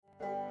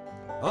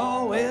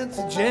Oh, it's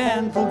a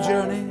gentle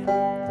journey,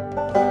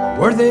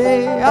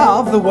 worthy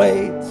of the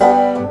wait,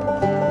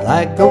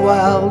 like a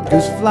wild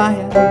goose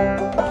flying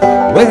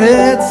with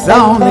its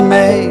only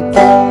mate,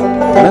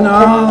 an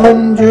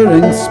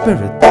enduring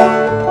spirit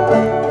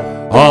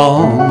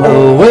on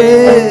the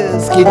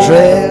whiskey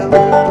trail.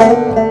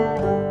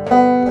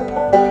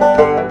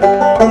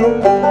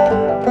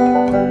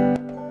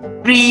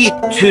 3,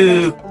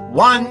 2,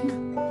 1.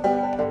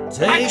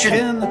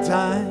 Taking the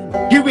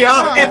time. Here we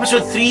are,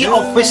 episode 3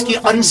 of Whiskey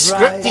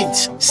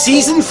Unscripted,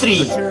 season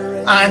 3.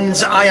 And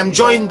I am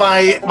joined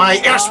by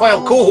my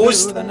erstwhile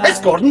co-host,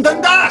 it's Gordon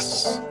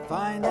Dundas.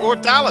 Or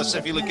Dallas,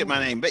 if you look at my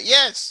name, but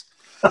yes.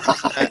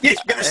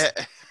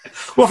 Yes.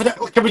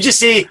 Can we just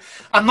say,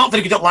 I'm not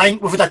very good at lying,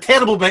 we've had a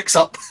terrible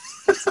mix-up.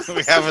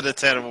 We have had a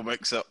terrible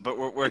mix-up, but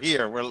we're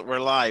here, we're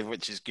live,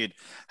 which is good.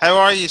 How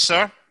are you,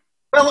 sir?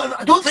 Well,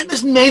 I don't think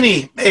there's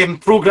many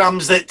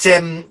programmes that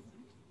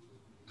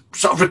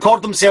sort of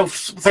record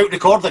themselves without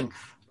recording,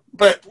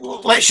 but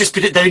let's just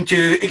put it down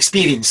to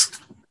experience.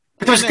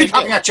 But it was good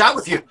having a chat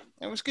with you.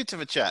 It was good to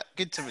have a chat.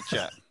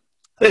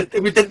 We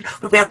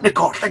weren't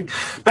recording,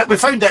 but we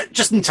found it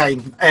just in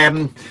time.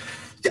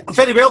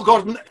 Very well,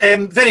 Gordon.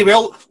 Very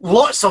well.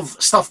 Lots of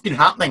stuff been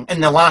happening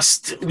in the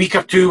last week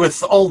or two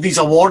with all these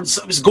awards.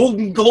 It was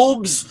Golden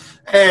Globes.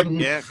 Golden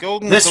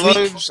Globes,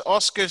 week.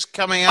 Oscars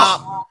coming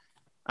up.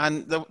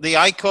 And the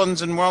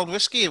Icons and World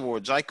Whiskey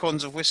Awards,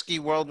 Icons of Whiskey,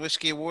 World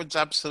Whiskey Awards,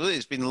 absolutely.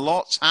 There's been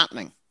lots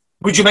happening.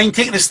 Would you mind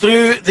taking us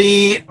through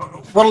the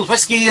World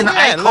Whiskey and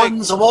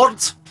Icons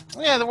Awards?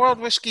 Yeah, the World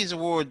Whiskies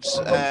Awards.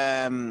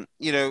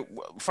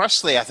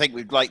 Firstly, I think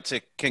we'd like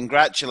to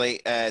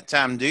congratulate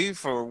Tamdhu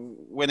for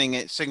winning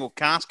it single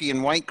cask. Ian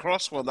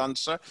Whitecross, well done,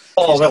 sir.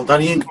 Well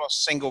done, Ian.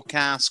 Single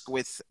cask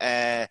with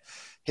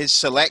his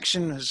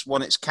selection has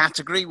won its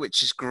category,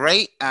 which is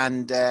great.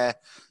 And a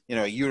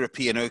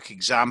European oak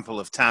example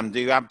of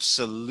Tamdhu,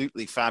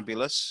 absolutely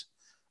fabulous.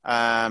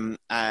 So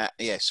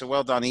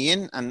well done,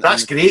 Ian.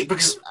 That's great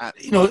because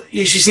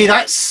you should say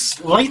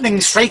that's lightning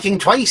striking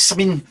twice. I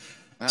mean,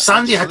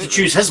 Sandy had to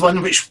choose his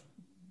one, which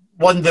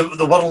won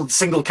the world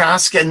single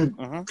cask, and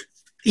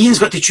Ian's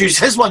got to choose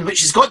his one, which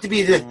has got to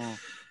be the.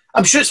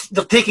 I'm sure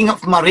they're taking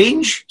up from a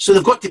range, so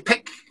they've got to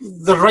pick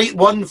the right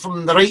one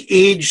from the right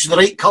age, the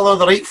right colour,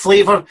 the right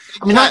flavour.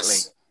 I mean,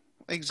 that's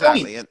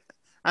exactly.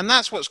 And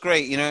that's what's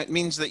great, it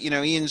means that,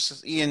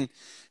 Ian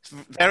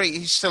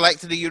he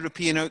selected a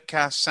European oak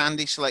cask,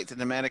 Sandy selected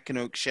an American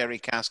oak sherry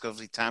cask,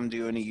 obviously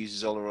Tamdhu only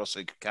uses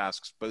Oloroso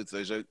casks, both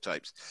those oak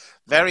types.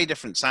 Very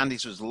different.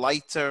 Sandy's was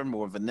lighter,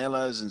 more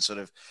vanillas and sort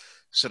of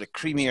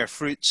creamier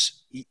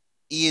fruits.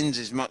 Ian's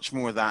is much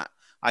more that,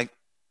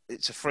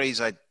 it's a phrase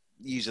I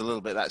use a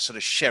little bit, that sort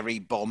of sherry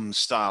bomb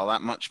style,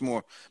 that much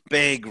more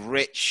big,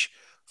 rich,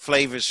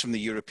 flavors from the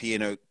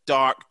European oak,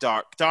 dark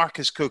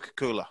as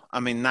Coca-Cola. I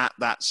mean,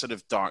 that sort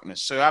of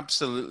darkness. So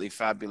absolutely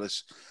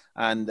fabulous.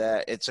 And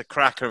it's a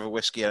cracker of a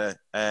whiskey.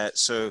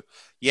 That's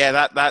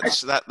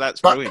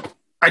brilliant.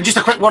 And just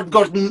a quick word,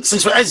 Gordon,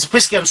 since it is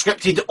Whiskey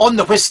Unscripted, on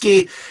the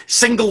whiskey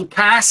single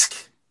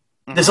cask,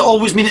 does it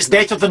always mean it's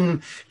better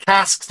than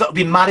casks that have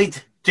been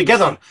married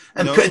together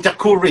and put into a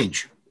core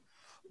range?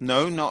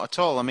 No, not at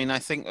all. I mean, I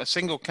think a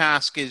single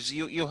cask is,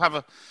 you'll have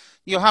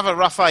a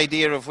rough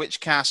idea of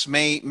which cask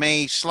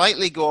may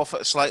slightly go off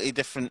at a slightly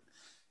different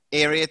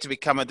area to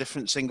become a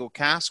different single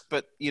cask.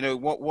 But,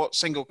 what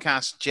single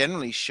casks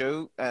generally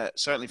show,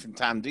 certainly from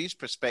Tamdhu's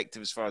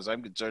perspective, as far as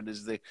I'm concerned,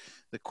 is the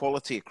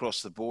quality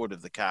across the board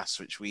of the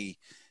casks which we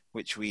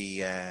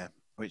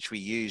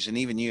use. And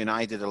even you and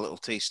I did a little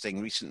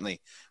tasting recently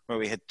where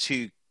we had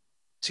two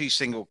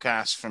single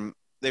casks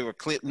they were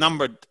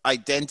numbered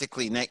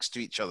identically next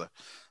to each other,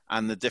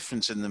 and the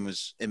difference in them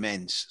was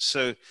immense.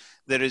 So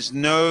there's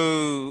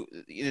no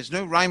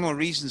rhyme or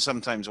reason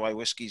sometimes why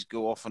whiskies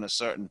go off on a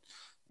certain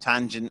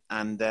tangent,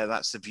 and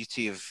that's the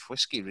beauty of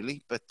whiskey,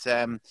 really. But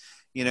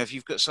if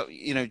you've got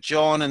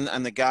John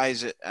and the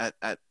guys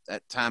at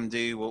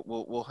Tamdhu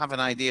will have an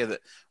idea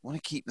that we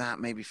want to keep that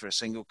maybe for a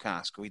single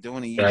cask, or we don't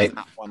want to use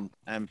that one.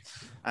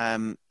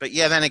 But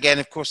yeah, then again,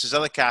 of course, there's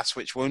other casks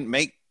which won't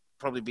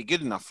probably be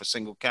good enough for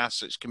single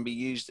casks, which can be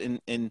used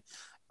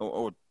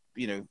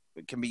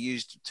it can be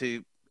used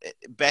to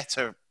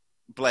better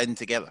blend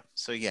together.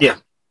 So yeah.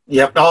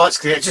 Oh, that's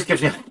great. It just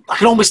gives me. I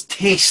can almost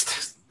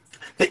taste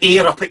the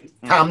air up at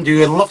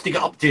Tamdhu. I'd love to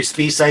get up to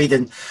Speyside,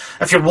 and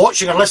if you're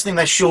watching or listening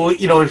to this show,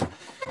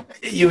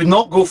 you would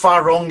not go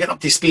far wrong getting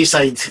up to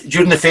Speyside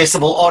during the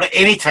festival or at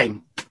any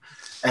time.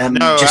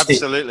 No,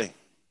 absolutely.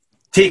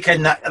 Take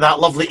in that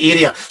lovely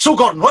area. So,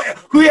 Gordon,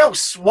 who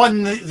else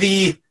won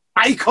the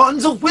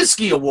Icons of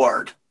Whiskey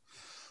Award?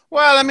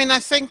 Well, I mean, I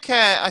think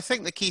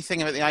the key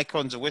thing about the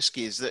Icons of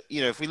Whiskey is that,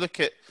 if we look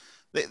at,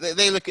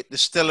 they look at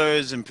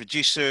distillers and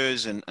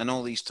producers and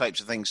all these types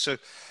of things. So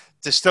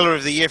Distiller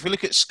of the Year, if we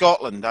look at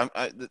Scotland,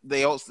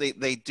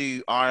 they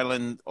do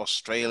Ireland,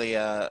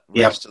 Australia,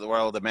 rest of the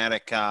world,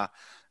 America,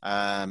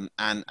 And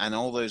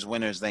all those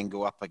winners then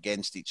go up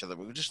against each other.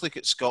 We'll just look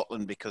at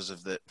Scotland because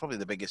of probably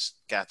the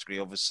biggest category,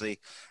 obviously.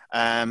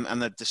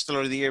 And the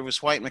Distillery of the Year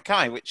was White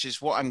Mackay, which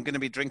is what I'm going to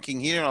be drinking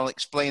here. I'll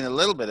explain a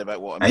little bit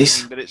about what I'm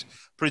drinking, but it's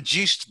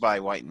produced by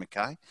White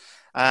Mackay.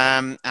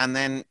 And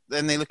then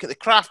they look at the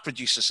craft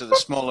producer, so the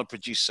smaller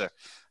producer.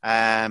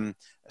 And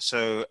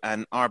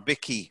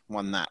Arbiki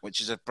won that,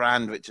 which is a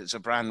brand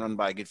run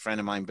by a good friend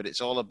of mine, but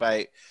it's all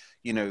about,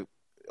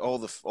 all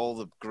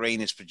the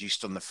grain is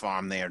produced on the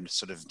farm there,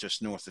 sort of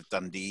just north of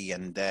Dundee,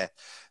 and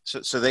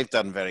so they've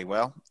done very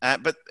well.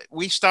 But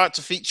we start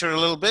to feature a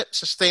little bit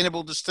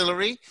sustainable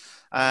distillery.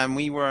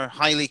 We were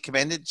highly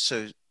commended,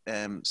 so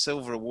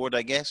silver award,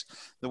 I guess.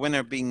 The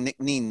winner being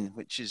Nickneen,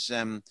 which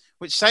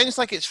sounds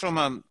like it's from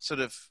a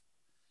sort of,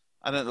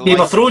 I don't know, Game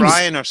of Thrones,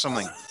 Brian or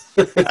something.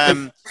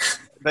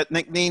 But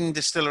Nickneen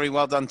Distillery,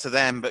 well done to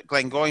them. But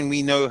Glengoyne,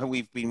 we know how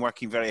we've been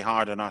working very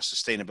hard on our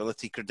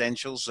sustainability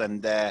credentials,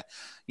 and the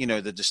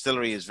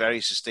distillery is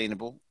very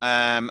sustainable,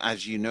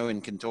 as you know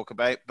and can talk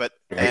about. But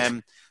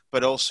right.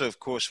 But also, of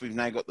course, we've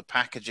now got the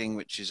packaging,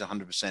 which is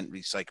 100%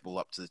 recyclable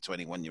up to the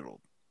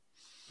 21-year-old.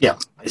 Yeah,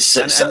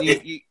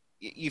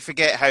 you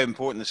forget how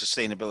important the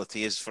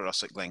sustainability is for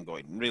us at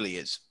Glengoyne. It really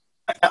is.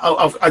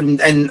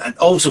 And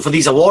also for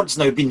these awards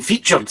now being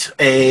featured,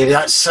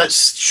 that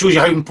shows you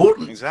how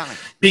important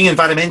being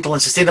environmental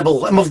and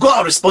sustainable. And we've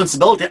got a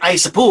responsibility, I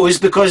suppose,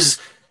 because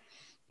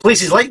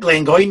places like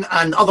Glengoyne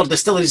and other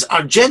distilleries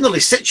are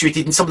generally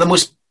situated in some of the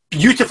most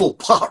beautiful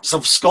parts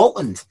of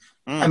Scotland,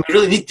 and we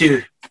really need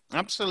to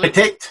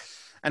protect.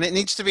 And it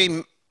needs to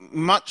be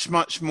much,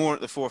 much more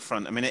at the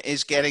forefront. I mean, it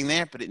is getting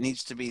there, but it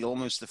needs to be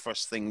almost the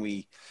first thing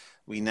we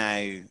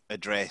now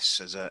address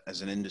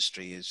as an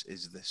industry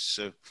is this.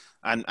 So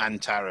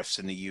and tariffs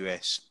in the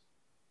US.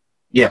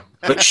 Yeah,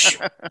 which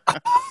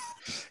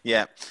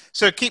yeah.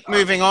 So keep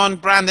moving on.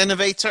 Brand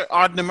innovator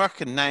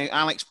Ardnamurchan, now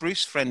Alex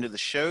Bruce, friend of the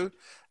show,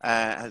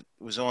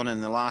 was on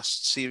in the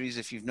last series.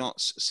 If you've not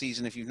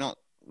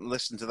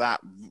listened to that,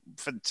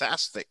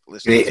 fantastic.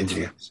 Great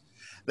interview.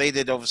 They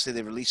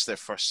released their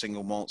first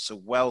single malt, so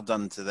well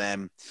done to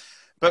them.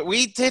 But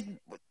we did,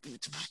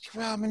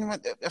 well, I mean,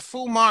 a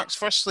full marks.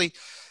 Firstly,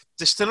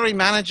 Distillery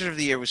Manager of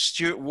the Year was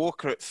Stuart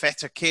Walker at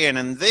Fetter Cairn,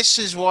 and this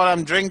is what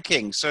I'm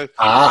drinking. So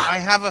I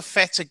have a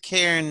Fetter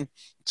Cairn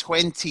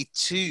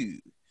 22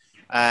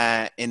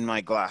 in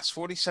my glass,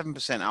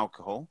 47%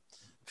 alcohol.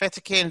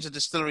 Fetter Cairn is a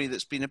distillery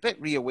that's been a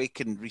bit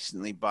reawakened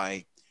recently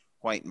by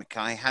White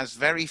Mackay, has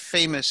very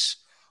famous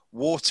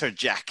water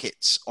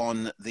jackets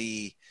on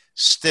the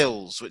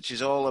stills, which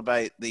is all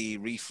about the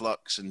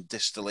reflux and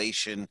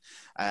distillation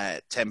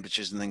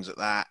temperatures and things like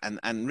that,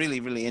 and really,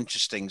 really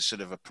interesting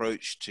sort of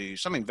approach to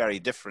something very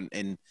different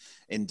in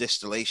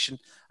distillation.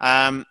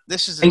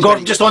 This is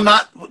Gordon, just on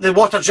that, the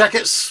water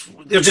jackets,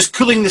 they're just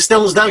cooling the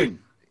stills down.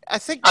 I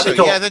think so.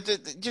 Yeah,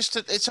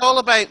 it's all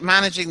about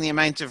managing the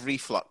amount of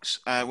reflux,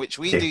 which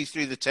we do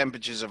through the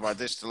temperatures of our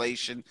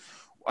distillation.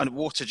 And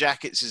water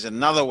jackets is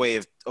another way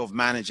of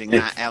managing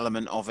that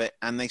element of it.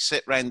 And they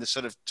sit around the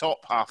sort of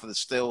top half of the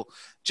still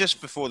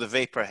just before the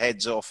vapor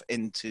heads off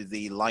into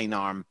the line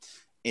arm,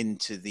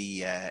 into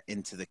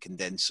the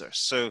condenser.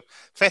 So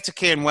Fetter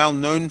Cairn, well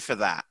known for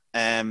that.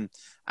 So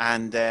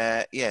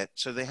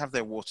they have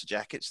their water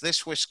jackets.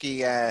 This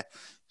whiskey,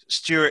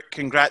 Stuart,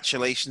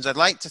 congratulations. I'd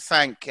like to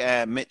thank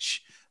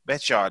Mitch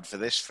Betchard for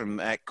this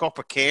from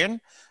Copper Cairn.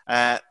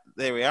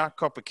 There we are,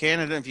 Copper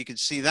Cairn. I don't know if you can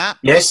see that.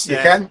 Yes, you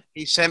can.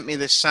 He sent me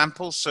this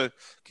sample, so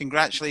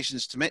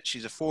congratulations to Mitch.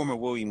 He's a former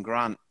William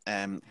Grant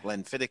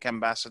Glenfiddich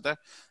ambassador.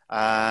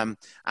 And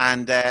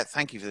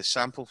thank you for this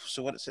sample.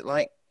 So what is it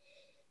like?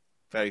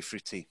 Very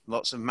fruity.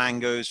 Lots of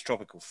mangoes,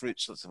 tropical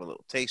fruits. Let's have a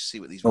little taste,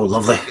 see what these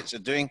packets are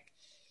doing.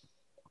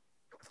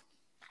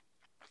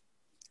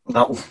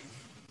 No.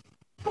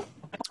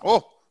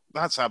 Oh,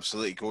 that's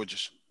absolutely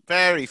gorgeous.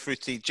 Very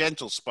fruity,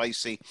 gentle,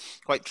 spicy,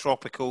 quite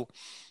tropical,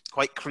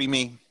 quite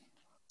creamy.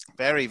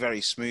 Very,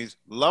 very smooth.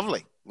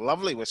 Lovely,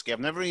 lovely whiskey. I've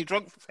never really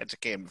drunk Fetter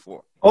Cairn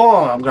before.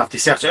 Oh, I'm going to have to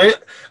search it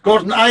out.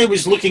 Gordon, I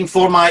was looking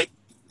for my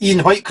Ian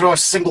Whitecross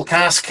single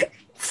cask.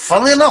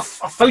 Funnily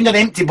enough, I found an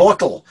empty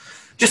bottle.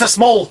 Just a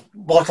small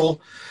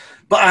bottle.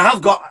 But I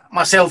have got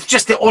myself,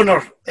 just to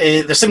honour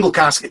the single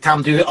cask at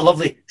Tamdhu, a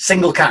lovely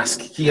single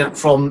cask here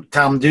from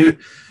Tamdhu.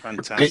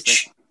 Fantastic.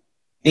 Which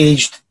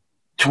aged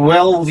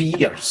 12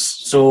 years.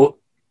 So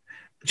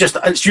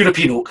it's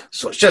European oak.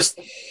 So it's just...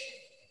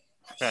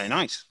 Very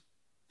nice.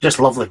 Just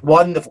lovely.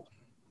 Wonderful.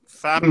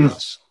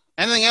 Fabulous.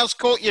 Anything else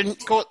caught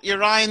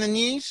your eye in the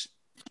news?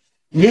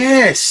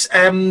 Yes.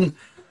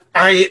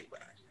 I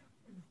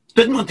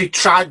didn't want to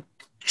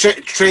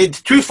trade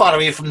too far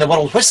away from the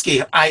world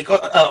whisky,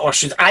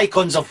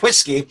 icons of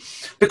whisky,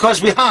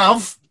 because we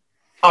have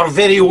our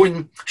very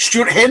own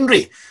Stuart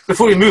Henry.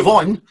 Before we move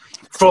on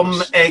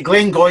from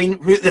Glengoyne,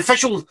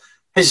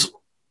 his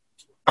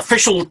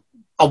official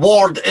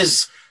award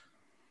is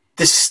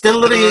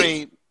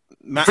Distillery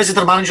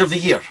Visitor Manager of the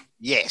Year.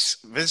 Yes,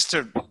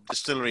 Visitor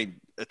Distillery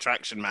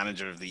Attraction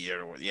Manager of the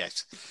Year.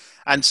 Yes.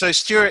 And so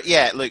Stuart,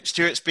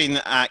 Stuart's been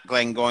at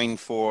Glengoyne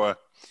for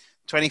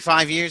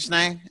 25 years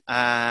now,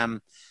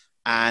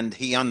 and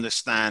he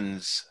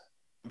understands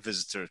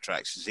visitor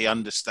attractions. He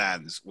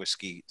understands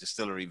whiskey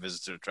distillery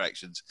visitor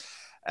attractions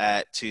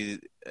to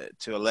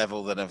a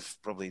level that I've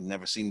probably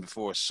never seen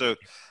before. So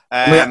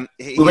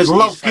we would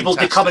love people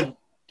to come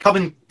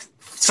and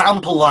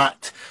sample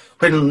that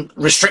when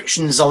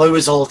restrictions allow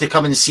us all to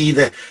come and see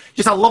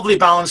just a lovely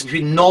balance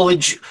between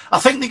knowledge. I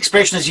think the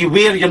expression is you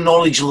wear your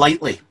knowledge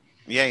lightly.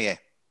 Yeah.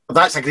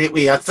 That's a great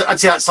way. I'd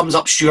say that sums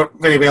up Stuart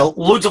very well.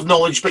 Loads of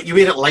knowledge, but you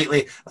wear it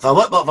lightly with a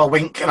little bit of a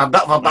wink and a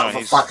bit of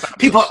a flat.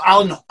 People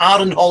are on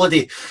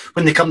holiday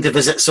when they come to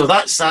visit, so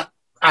that's that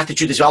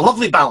attitude as well. A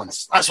lovely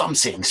balance. That's what I'm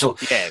saying. So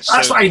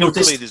that's what I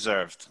noticed. Fully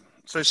deserved.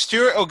 So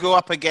Stuart will go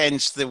up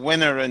against the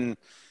winner and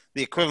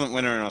the equivalent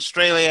winner in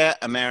Australia,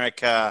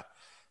 America,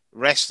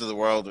 rest of the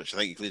world, which I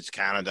think includes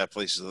Canada,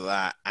 places like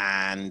that,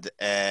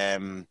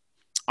 and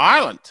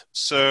Ireland.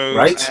 So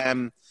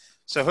right.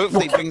 So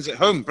hopefully he brings it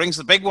home, brings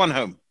the big one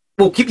home.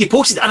 We'll keep you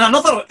posted. And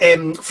another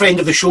friend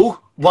of the show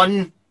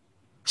won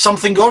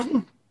something,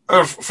 Gordon.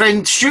 Our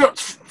friend Stuart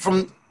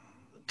from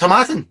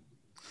Tomatin.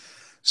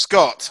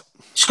 Scott,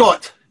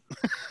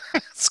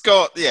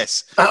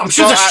 yes. I'm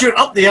sure there's Stuart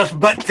up there,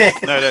 but...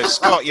 No,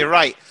 Scott, you're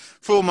right.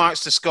 Full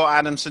marks to Scott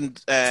Adamson,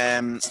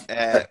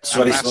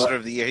 Ambassador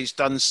of the Year. He's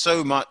done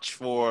so much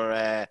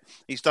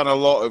he's done a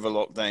lot over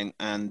lockdown,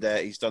 and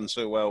he's done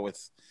so well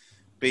with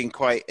being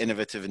quite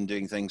innovative in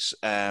doing things,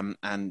 and,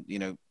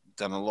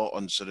 done a lot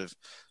on sort of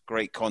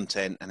great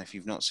content. And if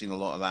you've not seen a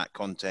lot of that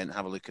content,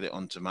 have a look at it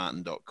on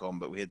tomatin.com.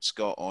 But we had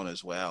Scott on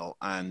as well,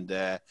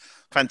 and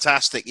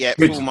fantastic. Yeah,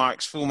 good.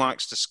 Full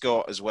marks to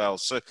Scott as well.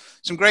 So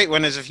some great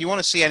winners. If you want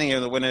to see any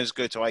of the winners,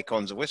 go to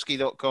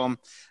iconsofwhiskey.com.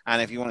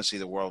 And if you want to see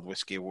the World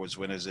Whiskey Awards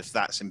winners, if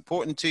that's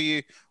important to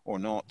you or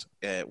not,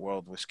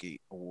 World Whiskey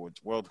Awards,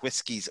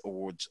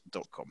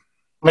 worldwhiskiesawards.com.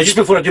 Now, just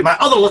before I do my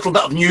other little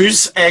bit of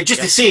news, to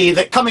say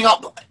that coming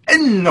up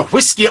in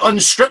Whiskey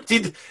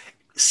Unscripted,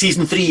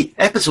 Season 3,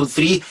 Episode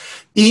 3,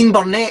 Ian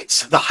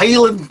Burnett, the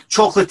Highland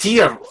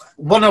chocolatier,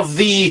 one of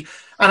the,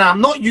 and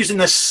I'm not using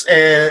this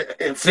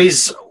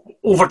phrase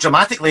over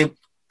dramatically,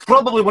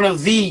 probably one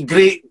of the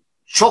great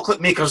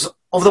chocolate makers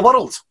of the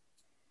world.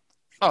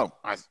 Oh,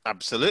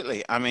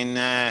 absolutely. I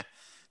mean,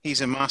 he's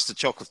a master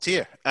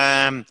chocolatier,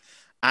 and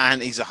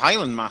he's a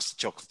Highland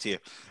master chocolatier.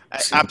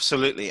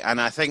 Absolutely. And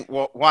I think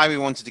why we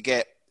wanted to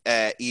get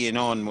Ian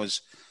on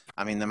was,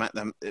 I mean,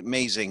 the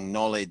amazing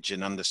knowledge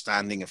and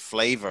understanding of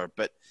flavour.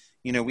 But,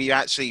 we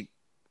actually,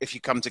 if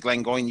you come to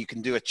Glengoyne, you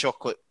can do a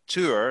chocolate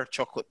tour,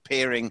 chocolate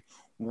pairing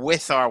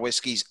with our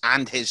whiskies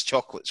and his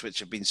chocolates, which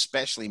have been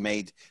specially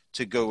made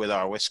to go with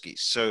our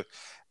whiskies. So,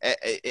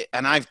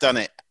 and I've done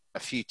it a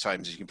few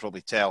times, as you can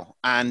probably tell.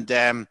 And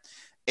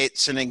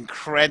it's an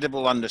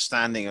incredible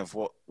understanding of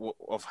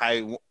of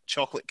how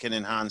chocolate can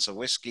enhance a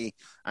whiskey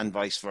and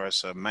vice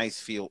versa,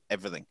 mouthfeel,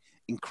 everything.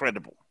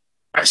 Incredible.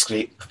 That's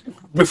great.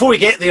 Before we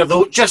get there,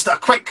 though, just a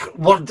quick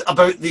word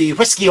about the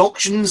whiskey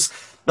auctions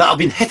that have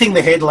been hitting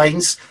the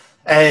headlines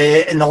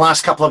in the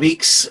last couple of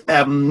weeks.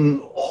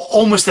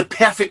 Almost the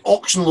perfect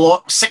auction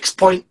lot,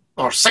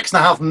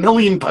 £6.5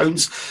 million,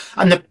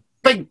 and the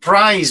big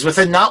prize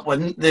within that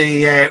one,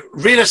 the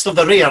rarest of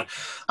the rare,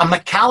 a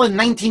Macallan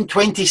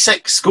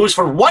 1926, goes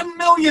for £1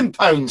 million,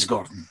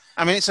 Gordon.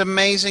 I mean, it's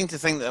amazing to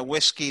think that a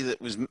whiskey that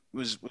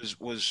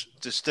was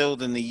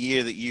distilled in the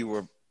year that you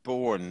were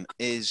born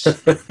is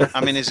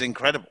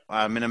incredible.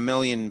 I mean, £1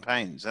 million.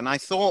 And I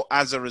thought,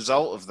 as a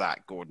result of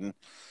that, Gordon,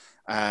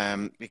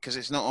 because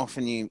it's not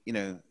often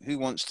who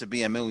wants to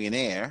be a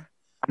millionaire?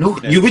 No,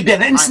 you would be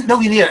an instant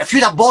millionaire. If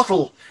you had a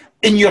bottle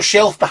in your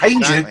shelf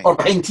behind you or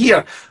behind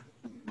here,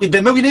 we'd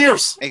be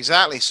millionaires.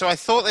 Exactly. So I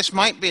thought this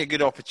might be a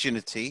good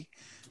opportunity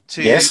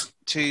to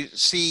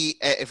see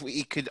if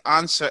we could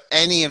answer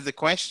any of the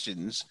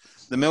questions,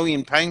 the £1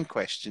 million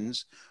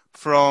questions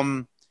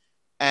from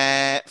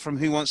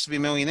Who Wants to Be a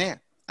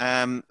Millionaire.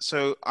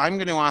 So I'm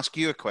going to ask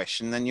you a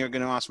question, then you're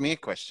going to ask me a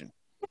question.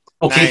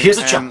 Okay, here's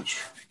a challenge.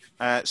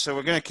 So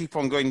we're going to keep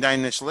on going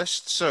down this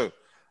list. So,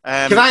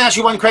 can I ask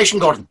you one question,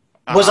 Gordon?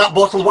 Was that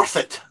bottle worth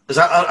it? Is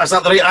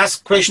that the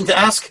right question to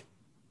ask?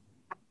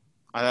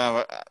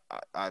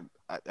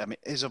 I mean,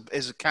 is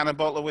a can of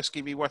bottle of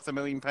whiskey be worth £1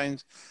 million?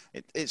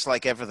 It's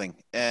like everything.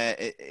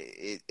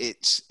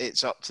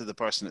 It's up to the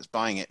person that's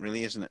buying it,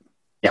 really, isn't it?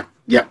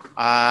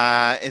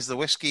 Yeah. Is the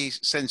whiskey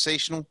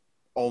sensational?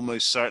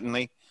 Almost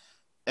certainly.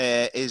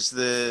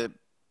 The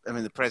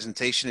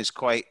presentation is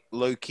quite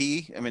low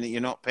key. I mean,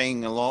 you're not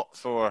paying a lot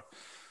for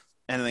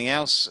anything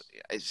else.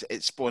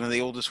 It's one of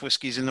the oldest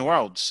whiskies in the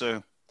world.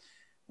 So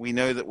we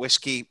know that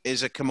whiskey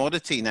is a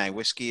commodity now.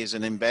 Whiskey is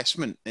an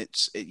investment.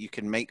 You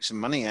can make some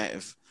money out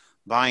of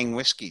buying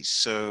whiskies.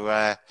 So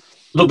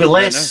there'll be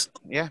less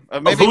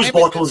of those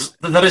bottles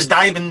than there is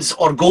diamonds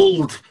or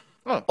gold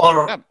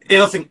or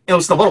anything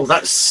else in the world.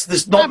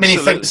 There's not many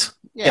things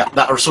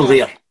that are so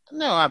rare.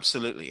 No,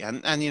 absolutely.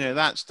 And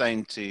that's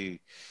down to,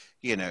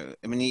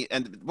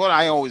 and what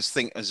I always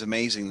think is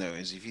amazing, though,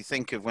 is if you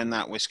think of when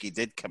that whiskey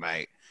did come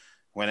out,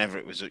 whenever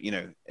it was,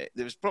 there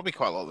was probably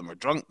quite a lot of them were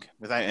drunk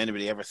without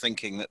anybody ever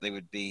thinking that they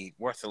would be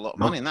worth a lot of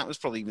money. And that was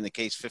probably even the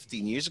case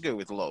 15 years ago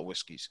with a lot of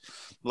whiskies.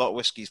 A lot of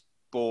whiskies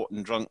bought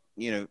and drunk,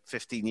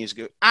 15 years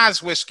ago,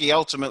 as whiskey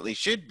ultimately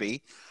should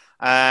be,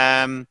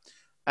 without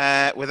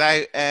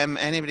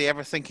anybody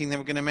ever thinking they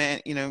were going to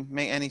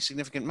make any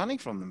significant money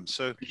from them.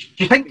 So, do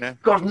you think,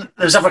 Gordon,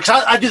 there's ever?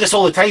 Cause I do this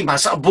all the time. I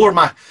sort of bore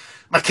my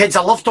kids.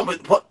 I love talking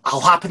about what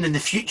will happen in the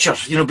future.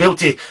 Be able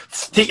to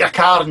take your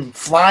car and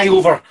fly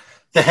over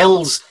the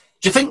hills.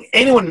 Do you think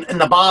anyone in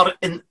the bar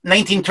in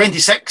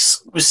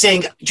 1926 was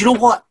saying, "Do you know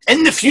what?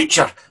 In the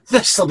future,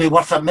 this will be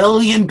worth £1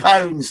 million"?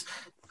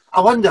 I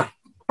wonder.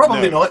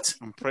 Probably not.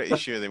 I'm pretty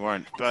sure they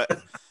weren't. But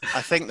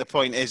I think the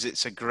point is,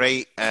 it's a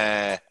great.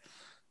 It's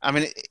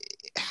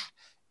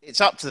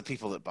up to the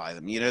people that buy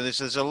them.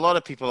 There's a lot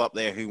of people up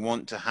there who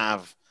want to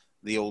have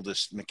the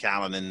oldest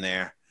Macallan in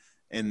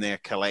their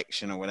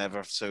collection or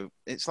whatever. So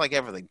it's like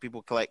everything.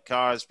 People collect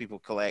cars. People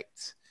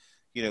collect,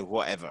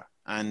 whatever.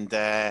 And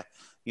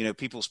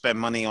people spend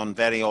money on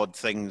very odd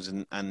things,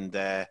 and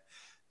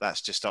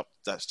that's just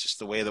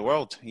the way of the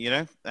world.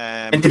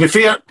 And to be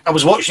fair, I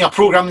was watching a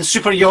program in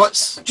super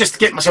yachts just to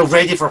get myself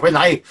ready for when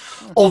I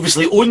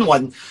obviously own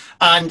one.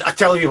 And I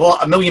tell you what,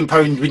 £1 million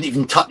wouldn't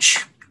even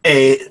touch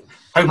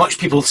how much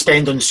people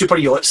spend on super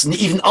yachts and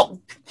even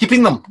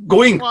keeping them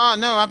going. Well,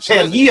 no,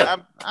 absolutely. Per year.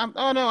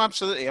 No,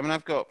 absolutely. I mean,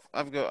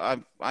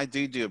 I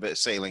do a bit of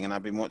sailing, and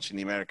I've been watching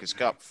the America's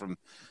Cup from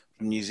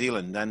New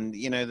Zealand, and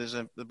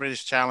the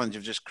British Challenge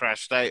have just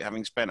crashed out,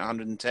 having spent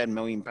 £110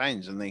 million,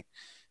 and they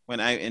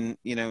went out in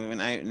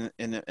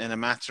a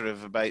matter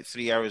of about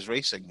 3 hours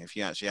racing. If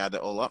you actually add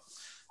it all up,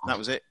 that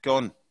was it,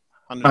 gone.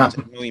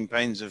 £110 million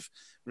of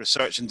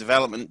research and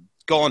development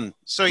gone.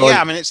 So yeah,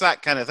 I mean, it's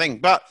that kind of thing.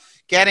 But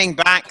getting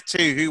back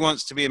to Who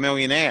Wants to Be a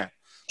Millionaire?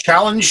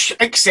 Challenge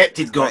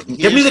accepted, Gordon.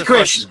 Give me the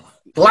question.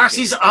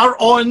 Glasses are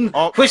on.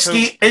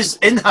 Whiskey is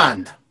in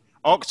hand.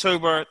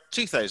 October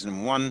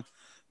 2001.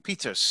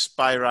 Peter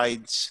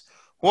Spyrides.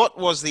 What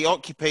was the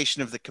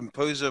occupation of the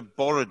composer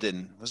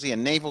Borodin? Was he a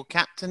naval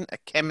captain, a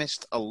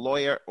chemist, a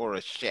lawyer, or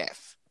a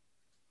chef?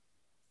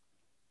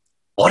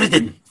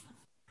 Borodin.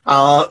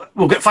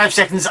 We'll get 5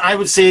 seconds. I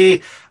would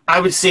say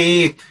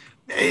a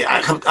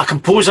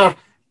composer.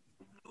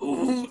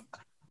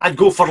 I'd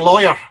go for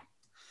lawyer.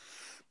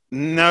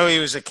 No, he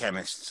was a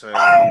chemist. So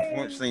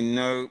unfortunately,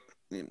 no.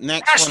 Next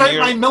one. That's not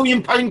my £1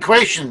 million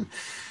question.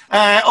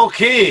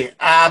 Okay.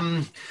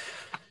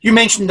 You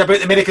mentioned about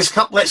the America's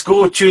Cup. Let's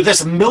go to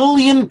this £1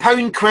 million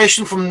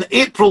question from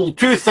April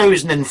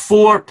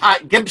 2004.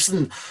 Pat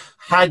Gibson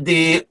had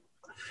the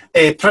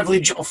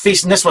privilege of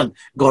facing this one.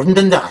 Gordon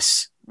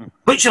Dundas.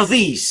 Which of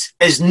these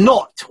is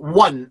not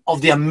one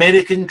of the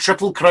American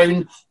Triple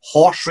Crown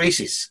horse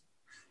races?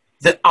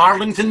 The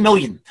Arlington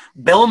Million,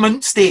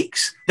 Belmont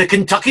Stakes, the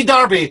Kentucky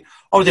Derby,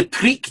 or the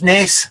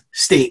Preakness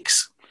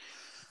Stakes?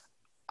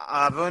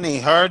 I've only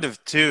heard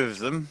of two of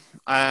them.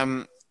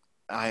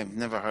 I've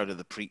never heard of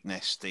the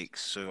Preakness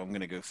Stakes, so I'm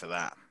going to go for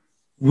that.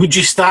 Would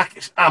you stack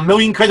 £1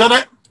 million on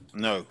it?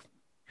 No.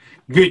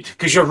 Good,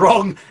 because you're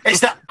wrong.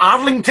 It's the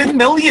Arlington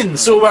Million.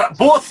 So we're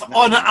both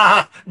on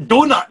a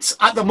donut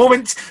at the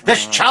moment.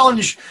 This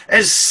challenge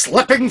is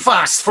slipping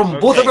fast from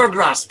both of our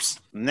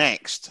grasps.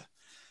 Next.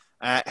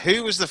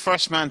 Who was the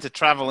first man to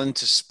travel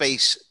into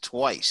space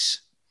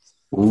twice?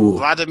 Ooh.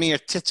 Vladimir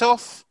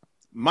Titov,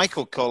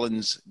 Michael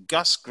Collins,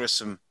 Gus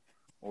Grissom,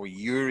 or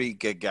Yuri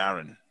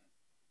Gagarin?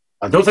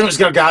 I don't think it was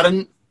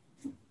Gagarin.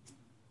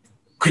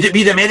 Could it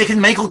be the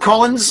American Michael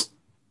Collins?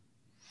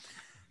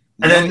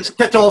 And then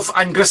Titov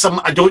and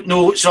Grissom, I don't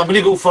know, so I'm going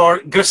to go for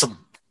Grissom.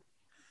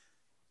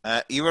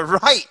 You were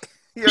right.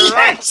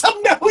 Yes,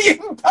 £1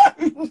 million.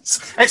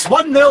 It's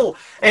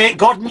 1-0.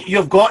 Gordon,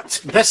 you've got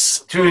this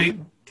to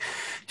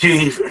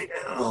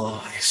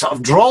sort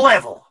of draw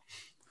level.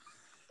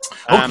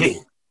 Okay.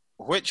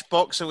 Which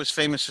boxer was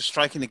famous for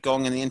striking the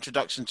gong in the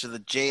introduction to the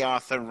J.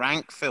 Arthur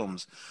Rank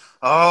films?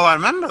 Oh, I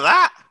remember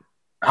that.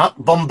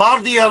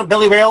 Bombardier,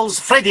 Billy Wells,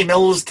 Freddie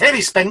Mills,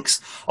 Terry Spinks,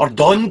 or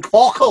Don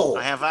Cockle?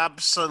 I have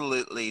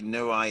absolutely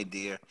no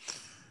idea.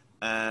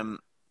 I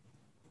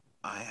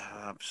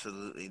have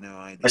absolutely no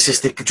idea. This is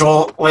the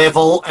draw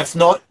level. If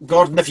not,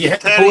 Gordon, if you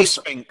hit Terry the post.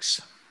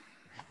 Spinks.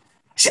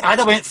 See,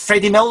 I'd went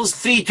Freddie Mills,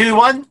 3, 2,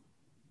 1.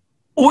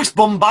 Oh, it's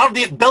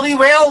Bombardier, Billy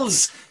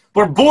Wells.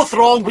 We're both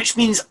wrong, which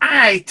means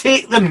I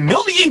take the £1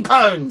 million.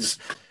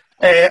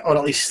 Or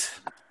at least.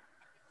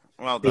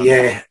 Well done.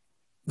 Yeah.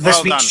 This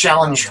well week's done.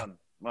 challenge.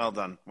 Well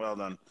done. Well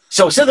done.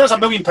 So there's £1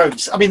 million.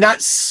 I mean,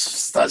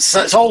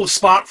 that's all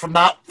sparked from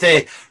that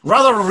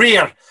rather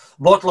rare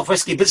bottle of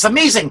whiskey. But it's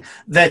amazing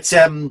that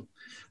the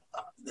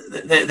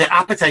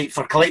appetite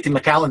for collecting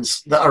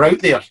Macallans that are out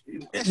there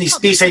in these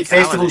Speyside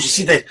festivals. You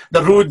see the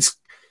roads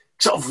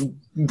sort of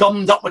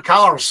gummed up with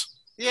cars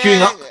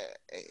queuing up.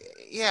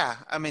 Yeah.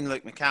 I mean,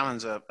 look,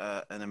 Macallan's an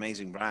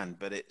amazing brand,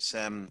 but it's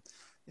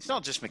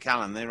not just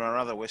Macallan. There are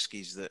other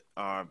whiskies that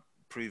are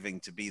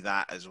proving to be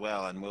that as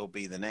well, and will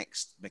be the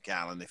next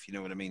Macallan, if you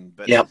know what I mean.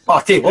 But yeah,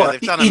 I'll tell you what,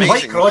 they've done Ian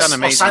amazing. Whitecross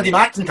or Sandy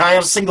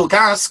McIntyre's single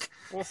cask.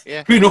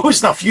 Yeah. Who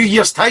knows in a few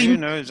years' time? Who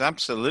knows?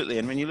 Absolutely.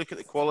 And when you look at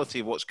the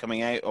quality of what's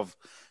coming out of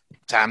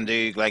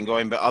Tamdhu,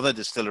 Glengoyne, but other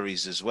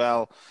distilleries as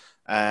well,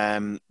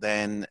 then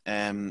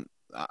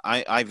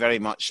I very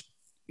much,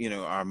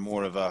 are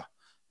more of a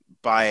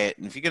buy it.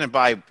 And if you're going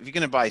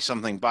to buy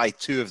something, buy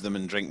two of them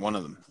and drink one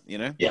of them.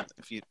 Yeah.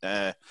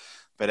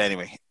 But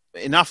anyway,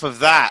 enough of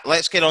that.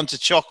 Let's get on to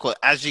chocolate.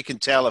 As you can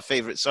tell, a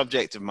favourite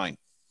subject of mine.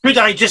 Could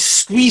I just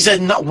squeeze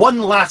in one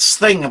last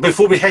thing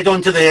before we head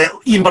on to the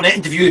Ian Burnett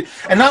interview?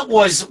 And that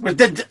was, we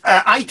did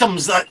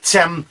items that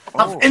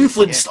have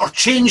influenced or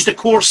changed the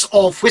course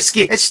of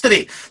whisky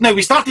history. Now,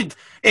 we started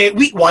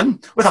week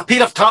one with a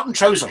pair of tartan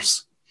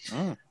trousers,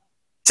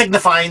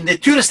 signifying the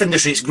tourist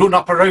industry has grown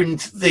up around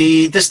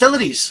the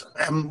distilleries.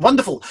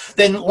 Wonderful.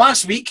 Then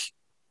last week,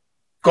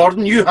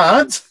 Gordon,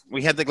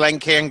 we had the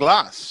Glencairn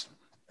glass.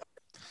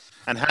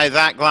 And how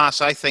that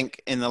glass, I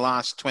think, in the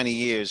last 20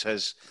 years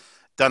has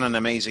done an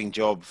amazing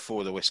job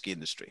for the whiskey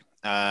industry.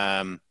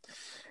 So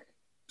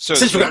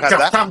since we've got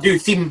a Tamdhu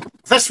theme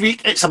this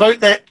week, it's about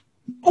the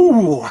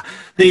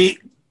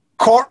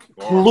cork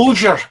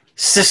closure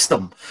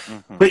system,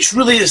 which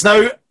really is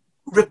now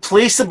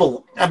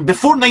replaceable. And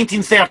before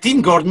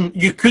 1913, Gordon,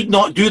 you could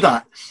not do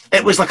that.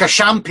 It was like a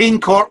champagne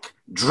cork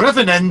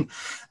driven in,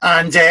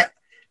 and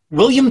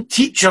William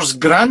Teacher's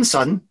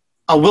grandson,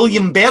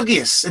 William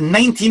Bergius, in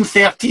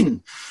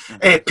 1913,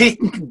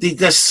 patented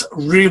this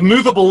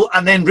removable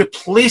and then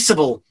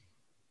replaceable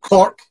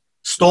cork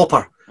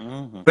stopper,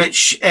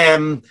 which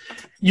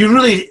you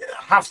really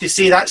have to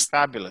say that's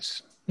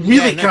fabulous.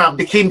 Really kind of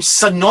became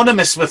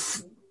synonymous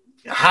with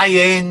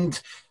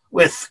high-end,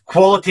 with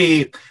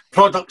quality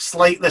products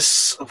like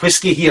this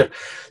whiskey here.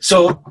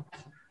 So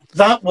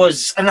that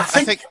was, and I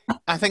think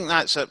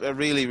that's a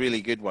really,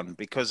 really good one,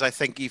 because I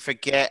think you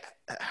forget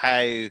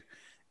how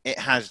it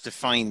has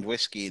defined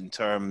whiskey in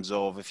terms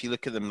of, if you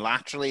look at them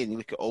laterally and you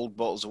look at old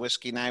bottles of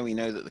whiskey now, we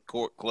know that the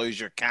cork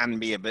closure can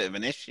be a bit of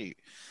an issue.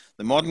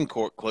 The modern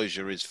cork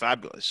closure is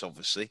fabulous,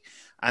 obviously,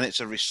 and it's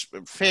a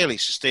fairly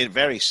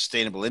very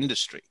sustainable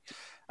industry.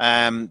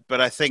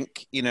 But I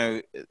think,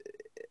 to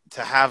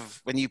have,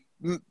 when you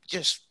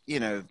just,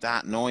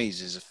 that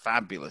noise is a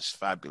fabulous,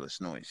 fabulous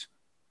noise.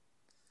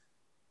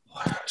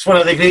 It's one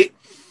of the great.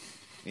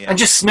 Yeah. And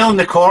just smelling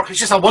the cork, it's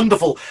just a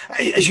wonderful,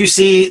 as you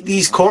say,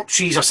 these cork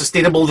trees are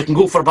sustainable. They can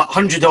go for about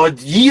 100 odd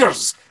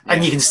years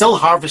and you can still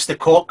harvest the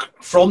cork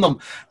from them.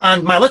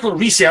 And my little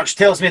research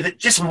tells me that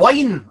just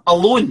wine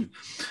alone,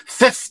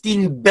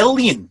 15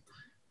 billion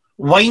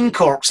wine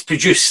corks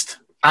produced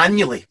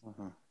annually.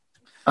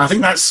 I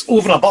think that's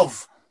over and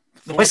above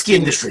the whiskey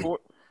industry.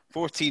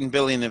 14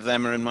 billion of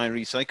them are in my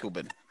recycle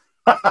bin.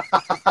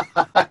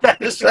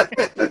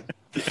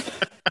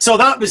 So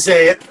that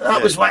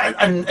was why,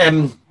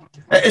 and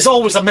it's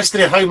always a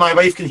mystery how my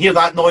wife can hear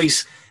that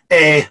noise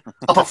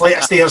up a flight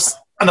of stairs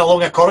and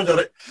along a corridor.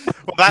 Well,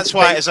 that's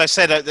why, as I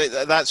said,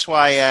 that's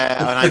why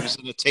when I was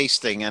in a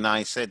tasting and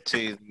I said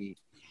it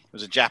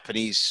was a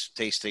Japanese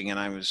tasting and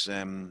I was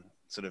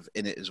sort of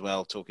in it as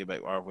well, talking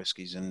about our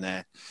whiskies, and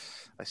I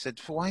said,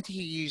 why do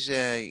you use,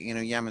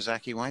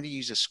 Yamazaki, why do you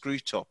use a screw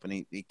top?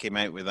 And he came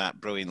out with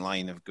that brilliant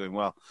line of going,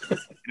 well, I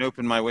can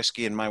open my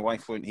whiskey and my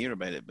wife won't hear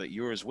about it, but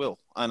yours will.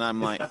 And I'm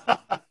like,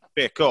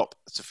 fair cop.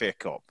 It's a fair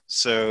cop.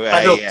 So,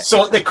 I know. Yeah.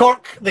 So the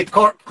cork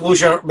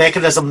closure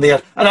mechanism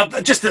there. And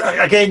I've just,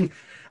 again,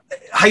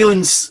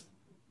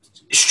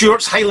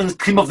 Stuart's Highlands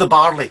Cream of the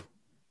Barley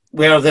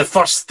were the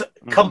first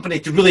company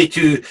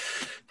to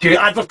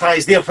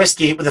advertise their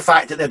whiskey with the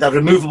fact that they had a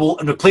removable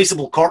and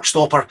replaceable cork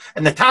stopper,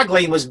 and the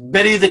tagline was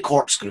 "Bury the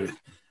corkscrew." And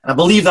I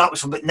believe that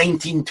was from about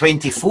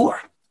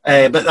 1924,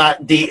 but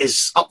that date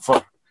is up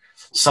for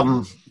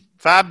some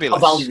fabulous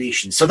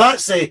evaluation. So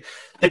that's the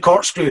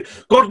corkscrew.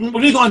 Gordon, we're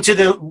going to go on to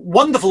the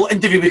wonderful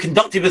interview we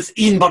conducted with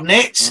Ian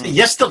Burnett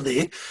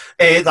yesterday,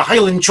 the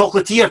Highland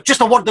chocolatier. Just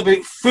a word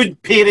about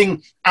food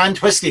pairing and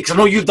whiskey, because I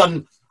know you've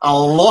done a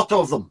lot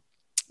of them.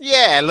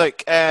 Yeah,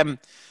 look.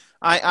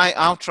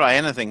 I'll try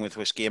anything with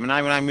whiskey. I mean,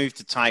 when I moved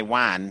to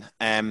Taiwan,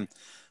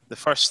 the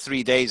first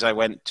 3 days I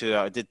went to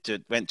a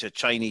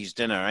Chinese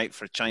dinner, right?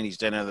 For a Chinese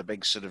dinner, the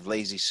big sort of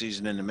lazy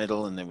Susan in the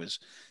middle, and there was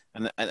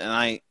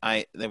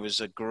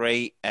a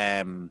great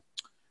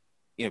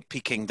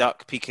Peking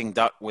duck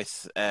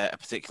with a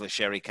particular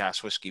sherry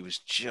cask whiskey was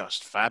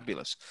just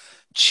fabulous.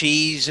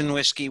 Cheese and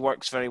whiskey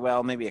works very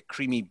well. Maybe a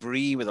creamy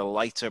brie with a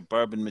lighter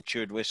bourbon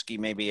matured whiskey,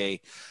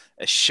 maybe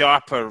a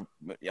sharper,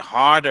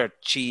 harder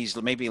cheese,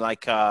 maybe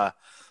like a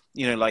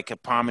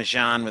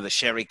Parmesan with a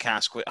sherry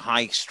cask, with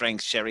high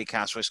strength sherry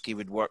cask whiskey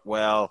would work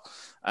well.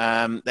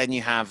 Then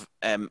you have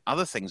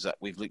other things that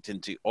we've looked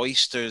into.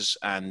 Oysters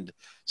and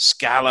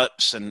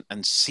scallops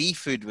and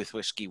seafood with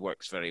whiskey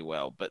works very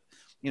well. But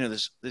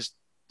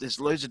there's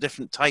loads of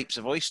different types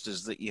of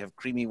oysters that you have,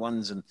 creamy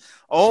ones, and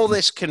all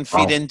this can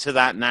feed into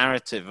that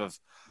narrative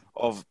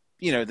of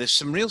there's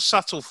some real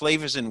subtle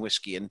flavors in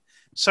whiskey, and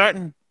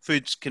certain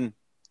foods can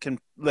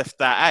lift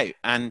that out.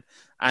 And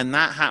And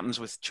that happens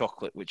with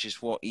chocolate, which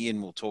is what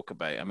Ian will talk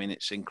about. I mean,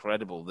 it's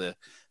incredible, the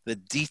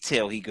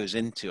detail he goes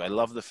into. I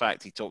love the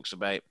fact he talks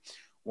about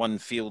one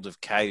field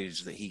of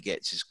cows that he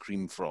gets his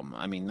cream from.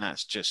 I mean,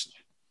 that's just,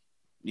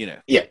 you know.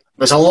 Yeah,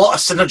 there's a lot of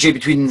synergy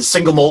between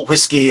single malt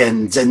whiskey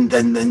and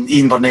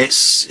Ian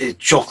Burnett's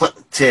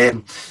chocolate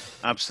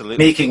absolutely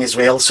making as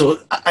well. So,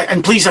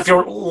 and please, if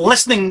you're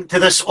listening to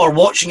this or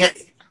watching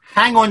it,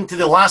 hang on to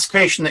the last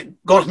question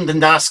that Gordon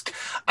Dundask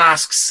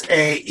asks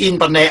Ian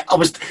Burnett. I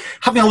was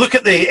having a look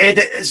at the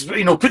edit,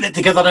 putting it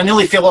together. I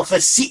nearly fell off the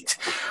seat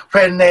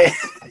when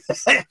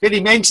when he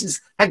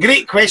mentions a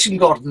great question,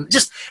 Gordon.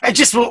 Just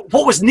what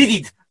was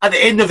needed at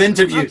the end of the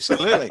interview.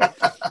 Absolutely.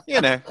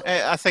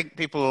 I think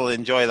people will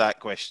enjoy that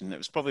question. It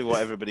was probably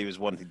what everybody was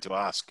wanting to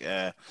ask. So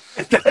yeah,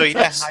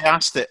 I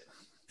asked it.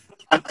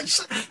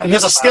 And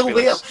there's a skill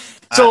there.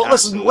 So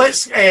listen,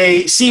 let's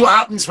see what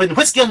happens when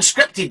Whiskey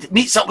Unscripted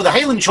meets up with a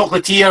Highland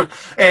chocolatier,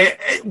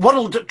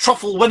 World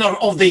Truffle winner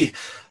of the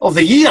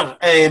year,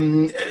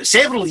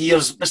 several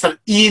years, Mr.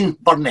 Ian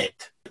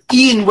Burnett.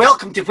 Ian,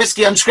 welcome to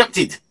Whiskey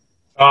Unscripted.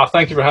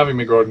 Thank you for having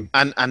me, Gordon.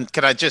 And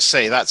can I just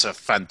say, that's a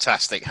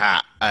fantastic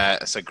hat.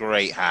 It's a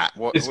great hat.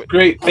 It's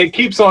great. It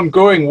keeps on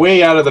going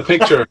way out of the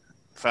picture.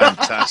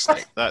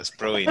 Fantastic. That's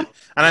brilliant.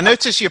 And I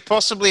notice you're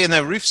possibly in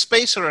a roof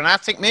space or an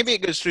attic. Maybe it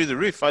goes through the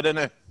roof. I don't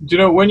know. Do you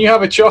know, when you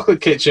have a chocolate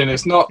kitchen,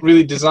 it's not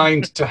really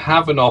designed to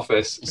have an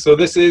office. So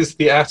this is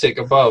the attic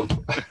above.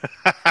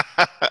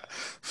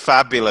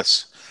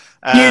 Fabulous.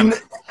 Ian,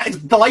 I'm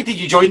delighted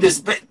you joined us.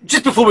 But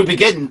just before we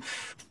begin,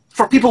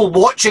 for people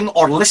watching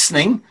or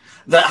listening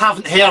that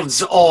haven't heard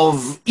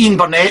of Ian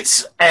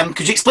Burnett's,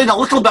 could you explain a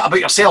little bit about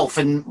yourself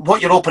and what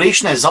your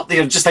operation is up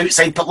there just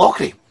outside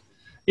Pitlochry?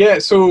 Yeah,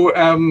 so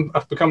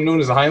I've become known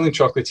as a Highland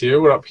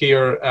chocolatier. We're up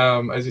here,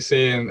 as you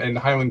say, in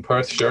Highland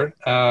Perthshire.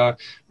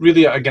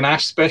 Really a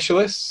ganache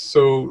specialist.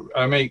 So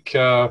I make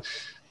the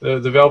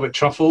velvet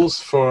truffles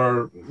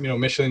for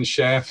Michelin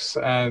chefs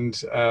and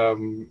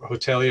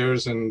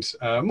hoteliers, and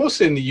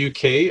mostly in the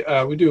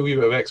UK. We do a wee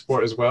bit of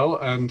export as well.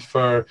 And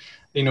for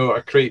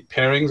I create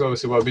pairings.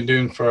 Obviously, what I've been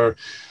doing for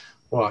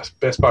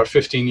best part of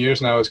 15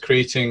 years now is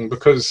creating,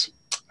 because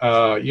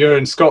you're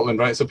in Scotland,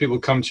 right? So people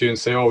come to you and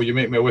say, "Oh, you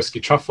make me a whiskey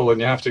truffle," and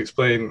you have to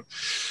explain,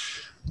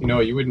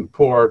 you wouldn't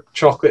pour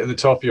chocolate at the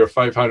top of your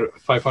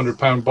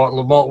 500-pound bottle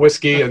of malt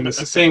whiskey. And it's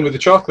the same with the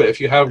chocolate. If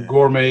you have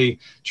gourmet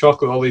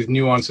chocolate, all these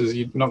nuances,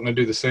 you're not going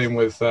to do the same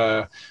with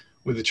the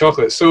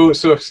chocolate. So I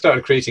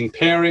started creating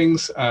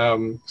pairings.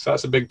 So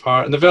that's a big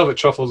part. And the velvet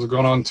truffles have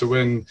gone on to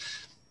win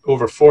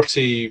over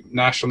 40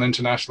 national and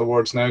international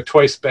awards now,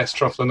 twice best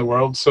truffle in the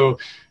world. So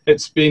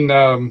it's been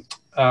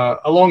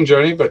a long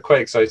journey, but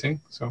quite exciting.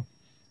 So,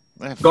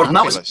 Gordon,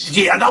 that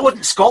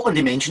wasn't Scotland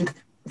he mentioned.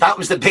 That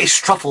was the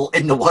best truffle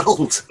in the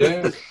world.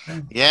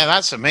 Yeah,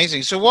 that's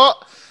amazing. So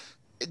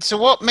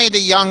what made a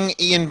young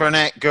Ian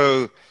Burnett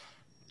go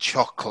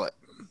chocolate?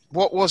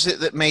 What was it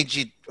that made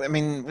you? I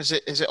mean, has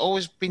it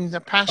always been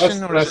a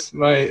passion?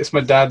 It's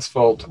my dad's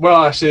fault.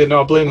 Well, actually,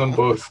 no, I blame them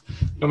both.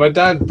 No, my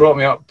dad brought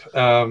me up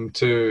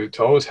to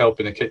always help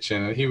in the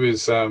kitchen, and he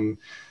was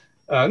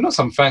not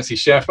some fancy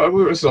chef, but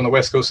this was on the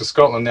west coast of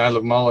Scotland, the Isle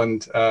of Mull,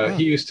 and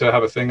he used to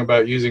have a thing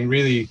about using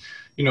really,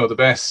 the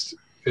best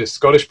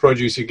Scottish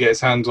produce you get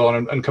his hands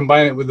on, and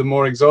combine it with the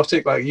more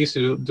exotic. Like he used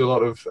to do a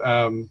lot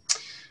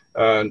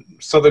of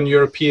Southern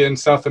European,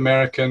 South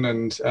American,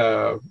 and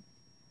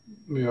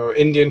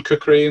Indian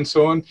cookery and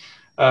so on.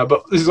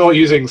 But this is all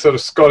using sort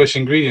of Scottish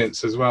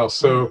ingredients as well.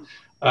 So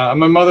my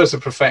mother's a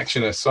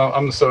perfectionist, so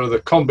I'm sort of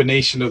the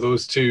combination of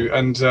those two.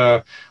 And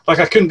I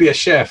couldn't be a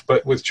chef,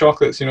 but with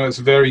chocolates, it's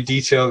very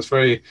detailed. It's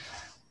very,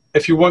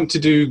 if you want to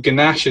do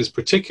ganaches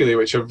particularly,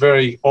 which are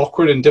very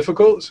awkward and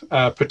difficult,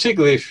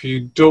 particularly if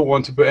you don't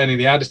want to put any of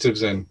the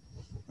additives in.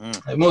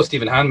 Most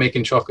even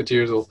hand-making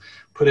chocolatiers will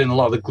put in a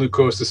lot of the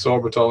glucose, the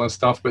sorbitol and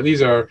stuff, but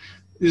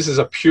this is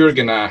a pure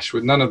ganache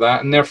with none of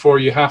that, and therefore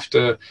you have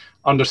to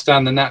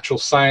understand the natural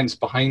science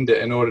behind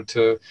it in order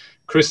to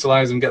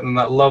crystallize and get them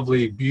that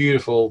lovely,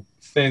 beautiful,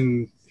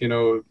 thin,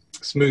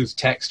 smooth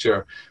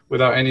texture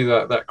without any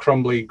of that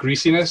crumbly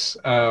greasiness.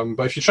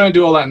 But if you try and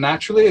do all that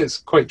naturally, it's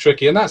quite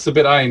tricky, and that's the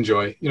bit I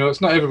enjoy.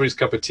 It's not everybody's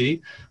cup of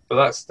tea, but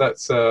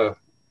that's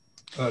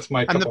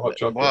my cup of hot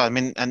chocolate. Well, I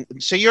mean, and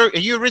so are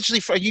you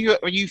originally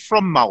are you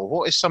from Mull?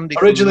 What is somebody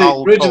originally from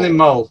Mull? Originally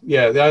Mull,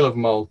 yeah, the Isle of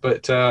Mull.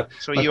 But so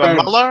are you a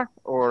Muller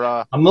or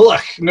a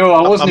Mullach? No,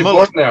 I wasn't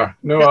born there.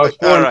 No, I was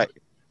born. Right.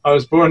 I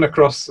was born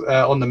across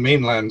on the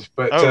mainland,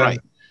 but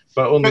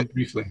but only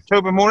briefly.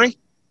 Tobermory?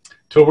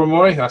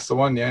 Tobermory, that's the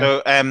one, yeah.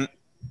 So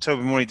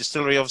Tobermory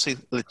Distillery, obviously,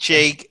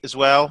 Lechaig as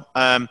well.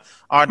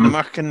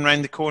 Ardnamurchan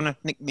round the corner,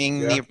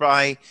 Nickning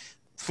nearby.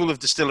 Full of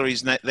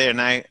distilleries there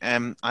now.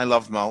 I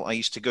love Mull. I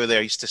used to go there.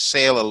 I used to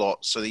sail a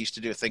lot, so they used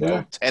to do a thing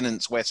called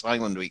Tennant's West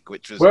Highland Week,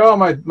 which was... Well,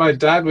 my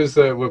dad was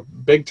a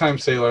big-time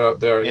sailor up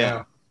there,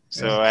 yeah.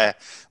 So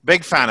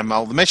big fan of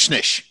Mull. The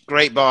Mishnish,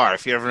 great bar.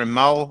 If you're ever in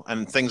Mull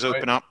and things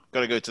open up,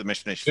 got to go to the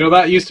Mishnish.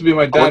 That used to be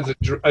my dad's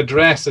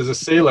address as a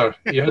sailor.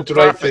 You had to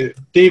write to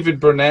David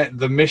Burnett,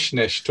 the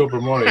Mishnish,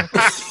 Tobermory.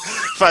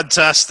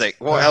 Fantastic.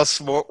 What else?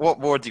 What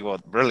more do you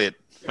want? Brilliant.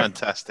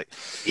 fantastic.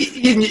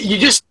 You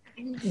just,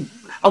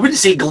 I wouldn't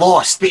say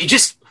glossed, but you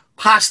just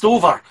passed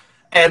over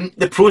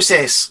the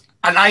process.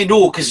 And I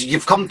know, because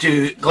you've come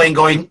to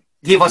Glengoyne,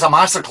 gave us a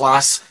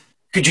masterclass.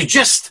 Could you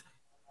just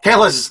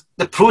tell us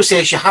the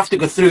process you have to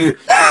go through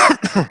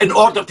in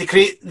order to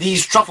create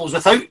these truffles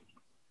without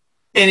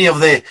any of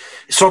the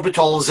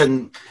sorbitols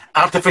and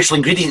artificial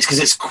ingredients? Because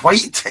it's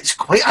quite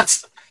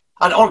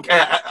an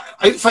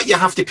outfit you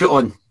have to put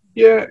on.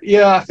 Yeah.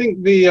 I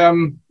think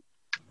the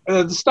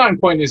starting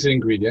point is the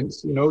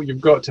ingredients. You know,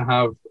 you've got to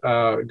have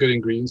good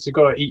ingredients. You've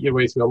got to eat your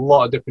way through a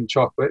lot of different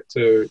chocolate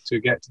to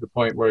get to the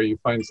point where you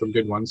find some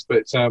good ones.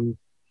 But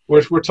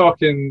we're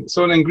talking,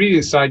 so on the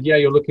ingredient side, yeah,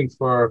 you're looking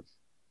for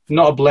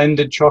not a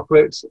blended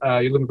chocolate.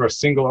 You're looking for a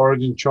single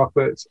origin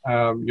chocolate.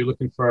 You're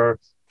looking for,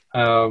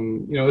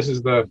 this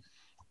is the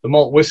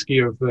malt whiskey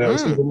of the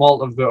single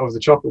malt of the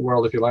chocolate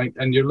world, if you like.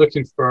 And you're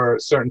looking for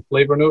certain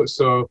flavor notes.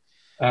 So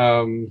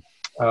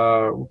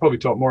we'll probably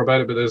talk more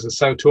about it, but there's a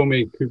Sao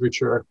Tome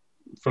couverture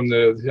from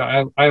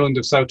the island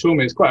of Sao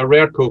Tome. It's quite a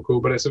rare cocoa,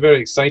 but it's a very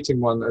exciting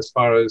one as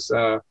far as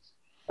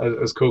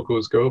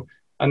cocos go.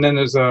 And then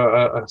there's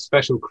a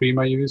special cream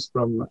I use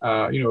from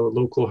a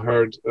local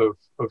herd of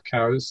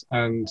cows,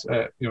 and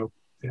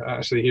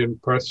actually here in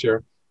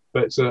Perthshire.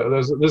 But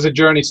there's a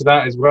journey to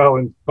that as well,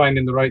 and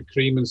finding the right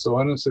cream and so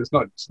on. So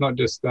it's not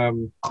just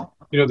the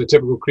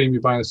typical cream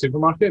you buy in the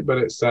supermarket, but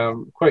it's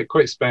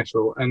quite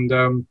special.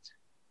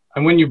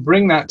 And when you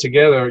bring that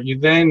together,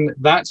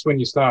 that's when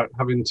you start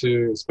having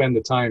to spend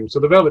the time. So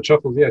the velvet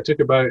truffles, it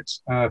took about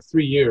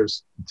 3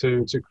 years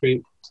to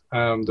create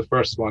the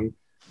first one.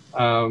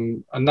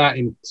 And that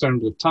in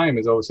terms of time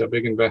is obviously a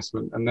big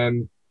investment. And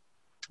then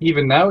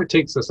even now it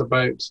takes us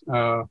about,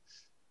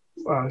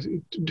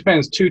 it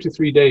depends, 2 to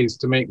 3 days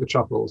to make the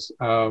truffles.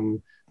 So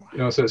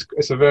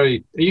it's a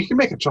very, you can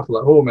make a truffle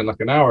at home in like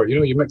an hour.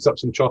 You mix up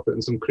some chocolate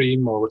and some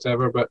cream or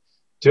whatever, but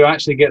to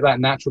actually get that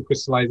natural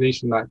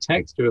crystallization, that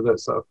texture,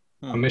 that's sort of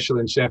a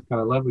Michelin chef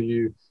kind of level,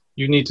 you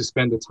need to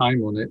spend the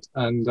time on it.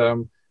 And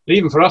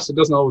even for us, it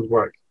doesn't always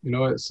work.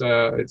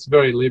 It's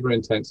very labor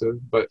intensive,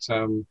 but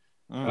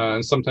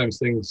and sometimes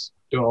things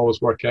don't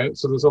always work out.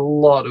 So there's a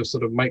lot of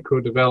sort of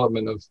micro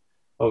development of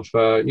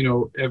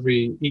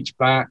each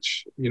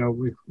batch.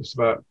 It's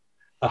about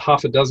a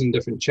half a dozen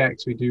different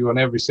checks we do on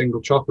every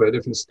single chocolate at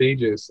different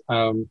stages.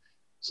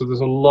 So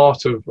there's a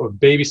lot of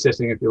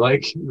babysitting, if you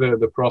like,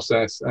 the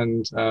process,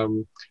 and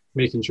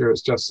making sure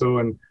it's just so.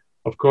 And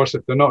of course,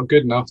 if they're not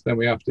good enough, then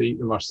we have to eat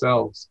them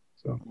ourselves.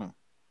 So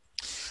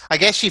I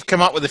guess you've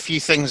come up with a few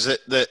things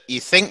that you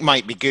think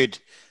might be good,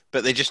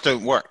 but they just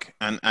don't work.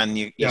 And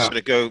you sort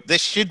of go,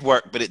 this should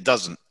work, but it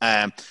doesn't.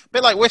 A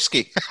bit like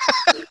whiskey.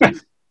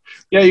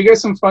 Yeah, you get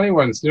some funny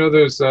ones.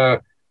 There's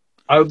there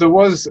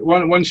was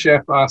one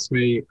chef asked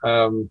me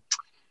to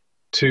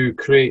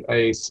create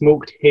a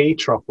smoked hay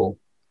truffle.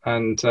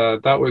 And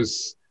that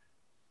was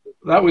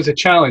a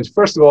challenge.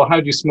 First of all, how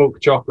do you smoke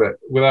chocolate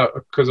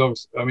because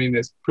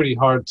it's pretty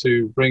hard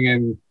to bring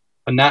in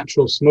a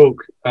natural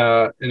smoke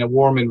in a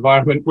warm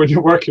environment when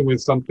you're working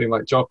with something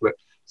like chocolate.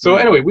 So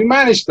anyway, we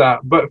managed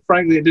that, but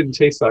frankly, it didn't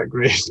taste that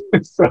great.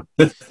 So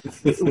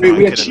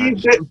we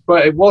achieved it,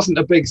 but it wasn't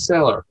a big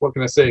seller. What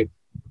can I say?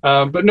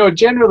 But no,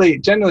 generally,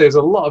 there's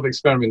a lot of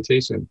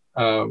experimentation.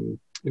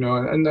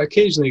 And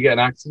occasionally you get an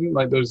accident.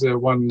 Like there's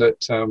one that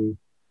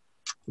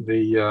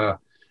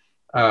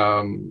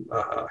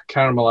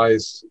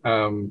caramelized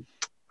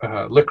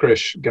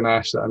licorice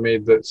ganache that I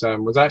made that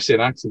was actually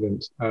an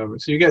accident.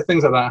 So you get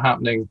things like that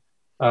happening.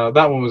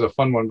 That one was a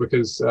fun one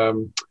because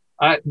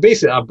I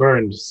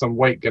burned some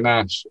white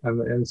ganache,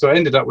 and so I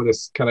ended up with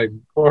this kind of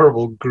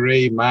horrible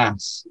grey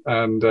mass,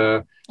 and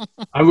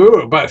we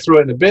were about to throw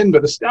it in the bin,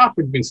 but the staff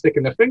had been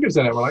sticking their fingers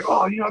in it. We're like,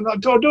 no,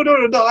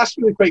 don't, that's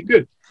really quite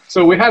good.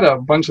 So we had a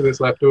bunch of this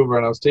left over,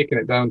 and I was taking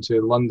it down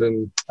to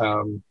London,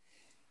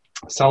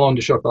 Salon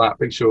du Chocolat,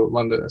 big show,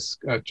 London,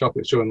 a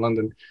chocolate show in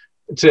London,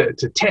 to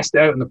test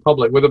it out in the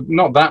public with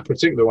not that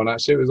particular one,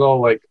 actually. It was all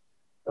like,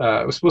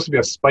 it was supposed to be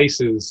a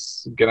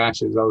spices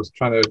ganaches. I was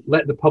trying to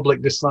let the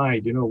public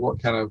decide,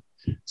 what kind of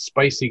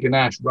spicy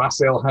ganache,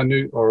 Ras El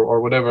Hanout or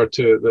whatever,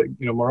 to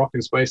the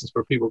Moroccan spices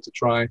for people to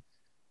try.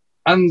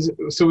 And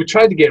so we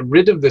tried to get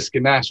rid of this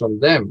ganache on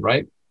them,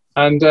 right?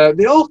 And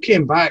they all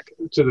came back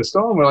to the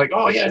stall and were like,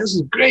 "Oh yeah, this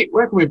is great.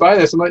 Where can we buy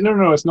this?" I'm like,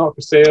 "No, it's not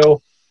for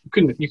sale." You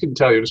couldn't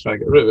tell you're just trying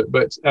to get rid of it.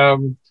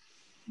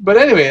 But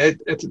anyway,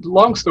 it's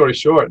long story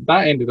short,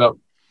 that ended up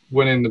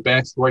winning the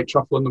best white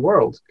truffle in the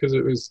world because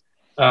it was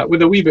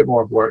with a wee bit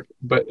more work,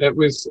 but it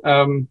was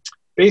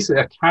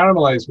basically a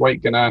caramelized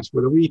white ganache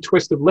with a wee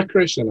twist of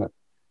licorice in it.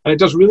 And it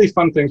does really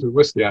fun things with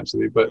whiskey,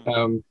 actually, but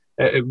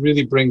it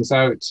really brings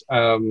out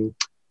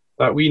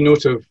that wee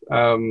note of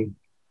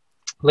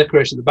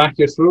licorice at the back of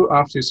your throat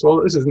after you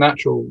swallow it. This is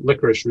natural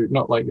licorice root,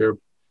 not like your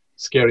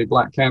scary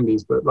black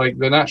candies, but like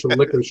the natural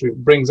licorice root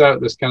brings out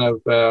this kind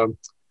of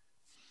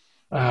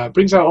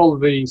brings out all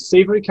of the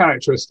savory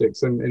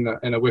characteristics in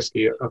a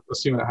whiskey,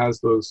 assuming it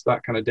has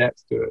that kind of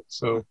depth to it.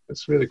 So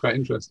it's really quite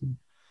interesting.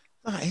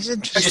 That is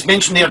interesting. I just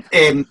mentioned there,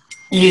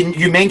 Ian,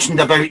 you mentioned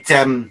about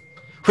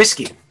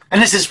whiskey.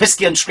 and this is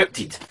Whiskey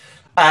Unscripted.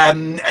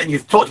 And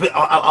you've talked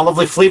about a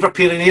lovely flavour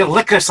pairing here.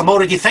 Licorice, I'm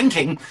already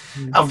thinking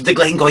of the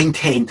Glengoyne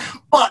 10.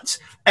 But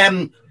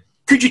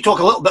could you talk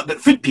a little bit about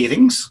food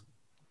pairings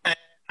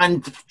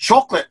and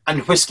chocolate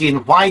and whiskey,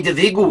 and why do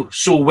they go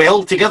so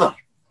well together?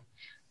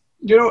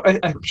 You know,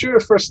 I'm sure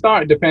for a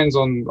start, it depends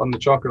on the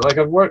chocolate. Like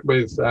I've worked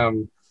with,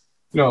 you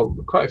know,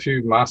 quite a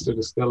few master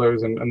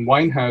distillers and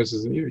wine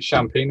houses and even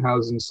champagne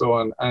houses and so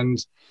on.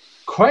 And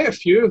quite a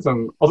few of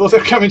them, although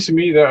they're coming to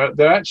me,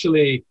 they're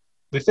actually...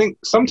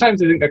 sometimes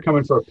they think they're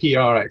coming for a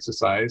PR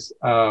exercise.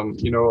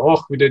 You know,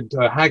 oh, we did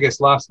haggis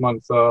last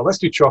month. Let's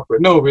do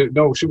chocolate.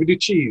 No, should we do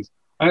cheese?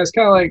 And it's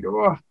kind of like,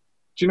 oh,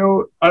 do you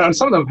know? And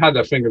some of them have had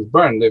their fingers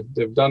burned.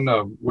 They've done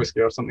a whiskey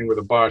or something with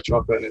a bar of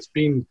chocolate, and it's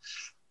been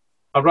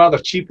a rather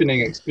cheapening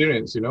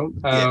experience, you know.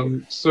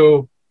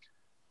 So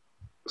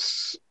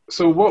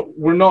what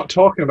we're not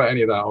talking about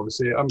any of that.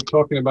 Obviously, I'm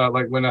talking about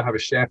like when I have a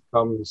chef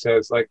come who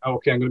says like, oh,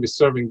 okay, I'm going to be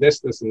serving this,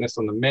 this, and this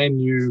on the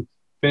menu.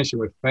 Finishing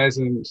with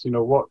pheasant, you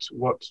know,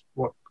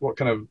 what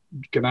kind of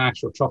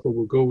ganache or truffle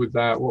will go with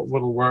that,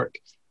 what'll work,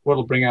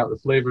 what'll bring out the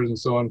flavors and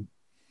so on.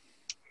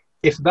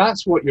 If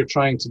that's what you're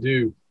trying to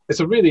do, it's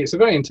a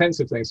very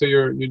intensive thing. So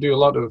you do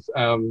a lot of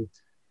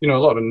you know,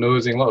 a lot of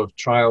nosing, a lot of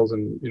trials,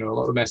 and you know, a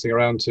lot of messing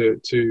around to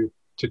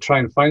try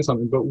and find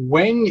something. But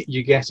when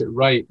you get it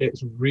right,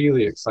 it's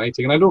really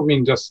exciting. And I don't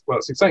mean just, well,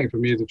 it's exciting for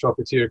me as a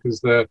chocolatier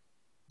because the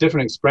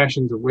different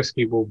expressions of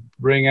whiskey will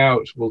bring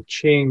out, will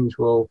change,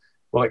 will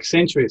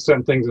accentuate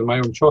certain things in my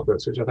own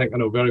chocolates, which I think I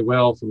know very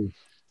well from,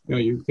 you know,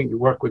 you think you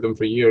work with them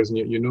for years and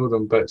you know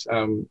them, but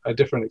a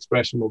different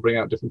expression will bring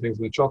out different things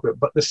in the chocolate.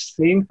 But the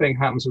same thing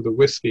happens with the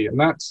whiskey, and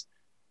that's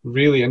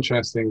really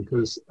interesting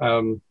because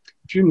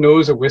if you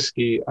nose a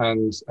whiskey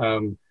and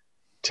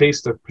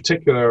taste a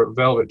particular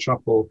velvet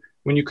truffle,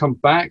 when you come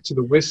back to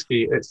the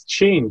whiskey, it's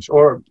changed.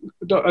 Or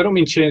I don't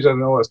mean change, I don't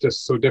know, it's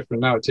just so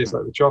different now, it tastes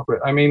like the chocolate.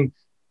 I mean,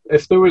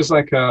 if there was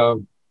like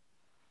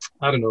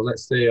I don't know,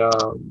 let's say a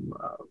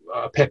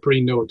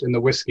peppery note in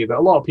the whiskey that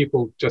a lot of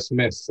people just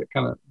miss. It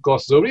kind of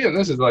glosses over. And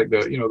this is like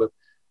the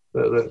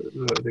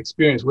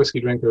experienced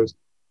whiskey drinkers.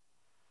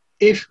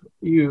 If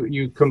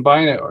you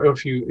combine it, or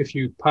if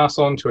you pass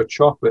on to a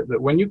chocolate,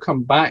 that when you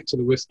come back to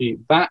the whiskey,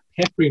 that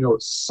peppery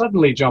note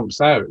suddenly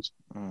jumps out.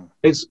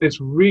 It's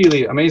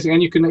really amazing.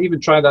 And you can even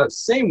try that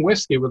same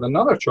whiskey with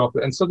another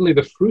chocolate, and suddenly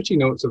the fruity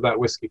notes of that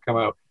whiskey come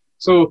out.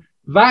 So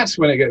that's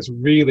when it gets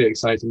really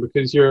exciting,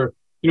 because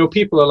you know,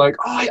 people are like,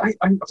 oh,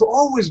 I've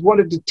always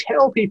wanted to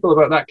tell people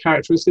about that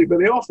characteristic, but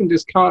they often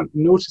just can't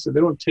notice it. They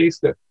don't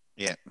taste it.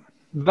 Yeah.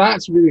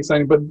 That's really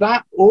exciting. But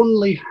that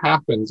only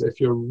happens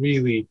if you're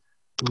really,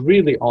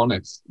 really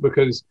honest,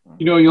 because,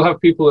 you know, you'll have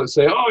people that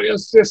say, oh,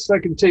 yes, I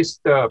can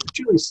taste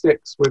patchouli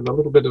sticks with a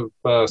little bit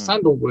of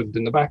sandalwood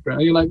in the background.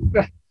 And you're like,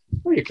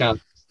 no, you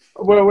can't.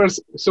 Whereas,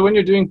 so when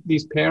you're doing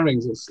these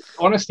pairings,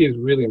 honesty is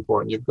really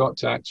important. You've got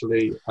to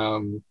actually...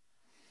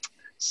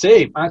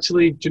 say,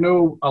 actually, do you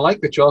know, I like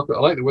the chocolate,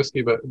 I like the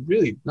whiskey, but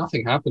really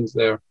nothing happens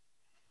there.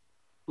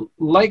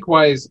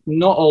 Likewise,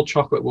 not all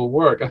chocolate will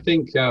work. I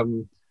think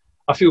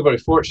I feel very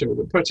fortunate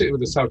with it, particularly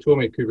with the Sao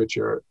Tome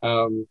couverture.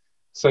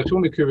 Sao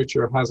Tome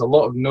couverture has a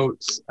lot of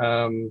notes,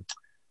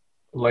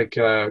 like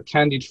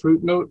candied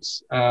fruit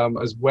notes,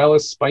 as well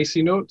as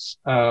spicy notes,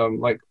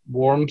 like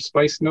warm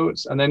spice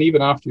notes. And then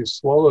even after you've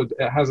swallowed,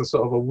 it has a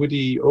sort of a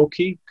woody,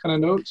 oaky kind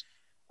of note.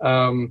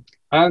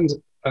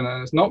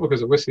 And it's not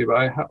because of whiskey, but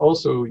I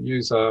also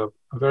use a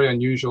very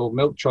unusual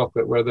milk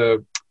chocolate where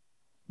the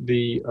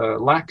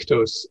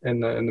lactose in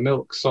the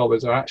milk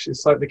solids are actually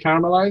slightly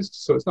caramelized.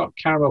 So it's not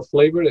caramel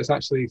flavored, it's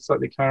actually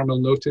slightly caramel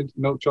noted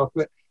milk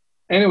chocolate.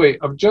 Anyway,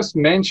 I've just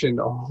mentioned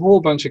a whole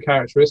bunch of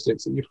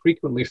characteristics that you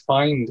frequently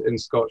find in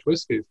Scotch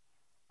whiskies.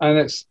 And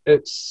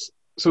it's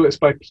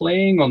by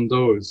playing on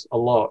those a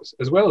lot,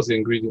 as well as the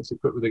ingredients you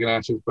put with the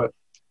ganaches, but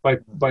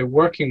by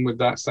working with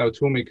that Sao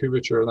Tome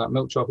couverture, that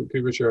milk chocolate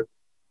couverture,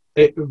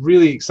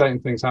 really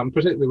exciting things happen,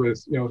 particularly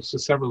with, you know, so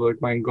several of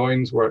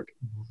Glengoyne's work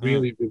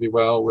really, really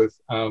well with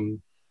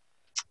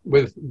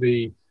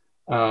the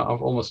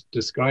I've almost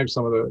described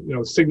some of the, you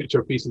know,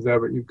 signature pieces there,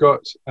 but you've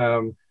got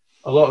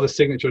a lot of the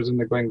signatures in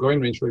the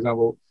Glengoyne range, for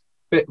example,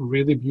 fit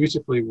really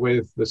beautifully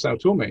with the Sao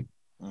Tome,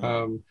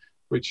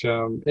 which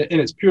in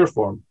its pure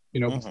form,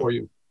 you know, before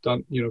you've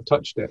done, you know,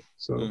 touched it.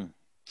 So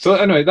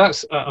anyway,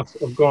 that's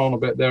I've gone on a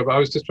bit there, but I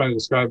was just trying to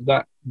describe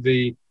that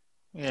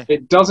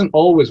it doesn't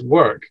always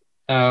work.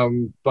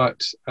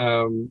 But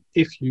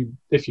if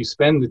you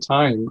spend the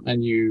time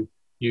and you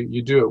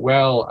do it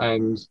well,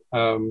 and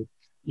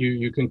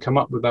you can come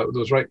up with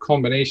those right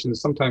combinations,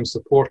 sometimes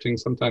supporting,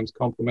 sometimes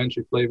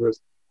complementary flavors,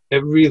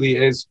 it really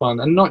is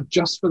fun. And not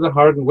just for the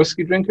hardened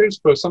whiskey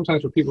drinkers, but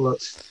sometimes for people that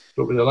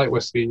don't really like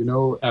whiskey, you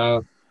know,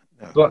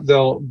 but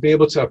they'll be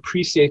able to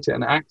appreciate it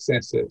and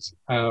access it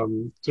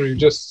through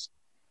just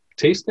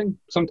tasting.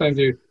 Sometimes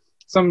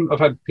I've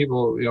had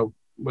people, you know,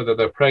 whether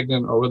they're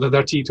pregnant or whether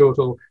they're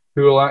teetotal,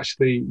 who will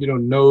actually, you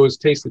know,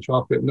 taste the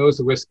chocolate, knows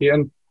the whiskey,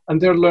 and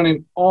they're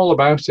learning all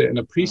about it and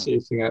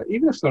appreciating it,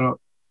 even if they're not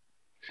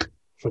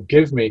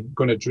forgive me,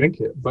 going to drink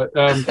it, but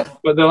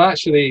they'll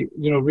actually,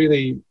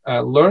 really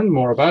learn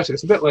more about it.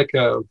 It's a bit like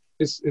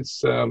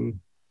it's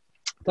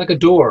like a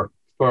door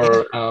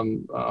for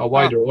a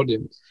wider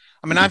audience.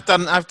 I mean, I've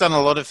done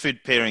a lot of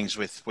food pairings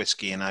with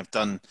whiskey, and I've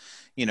done,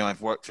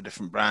 I've worked for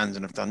different brands,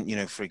 and I've done,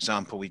 for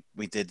example,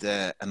 we did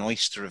an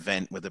oyster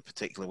event with a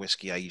particular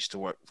whiskey I used to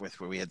work with,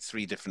 where we had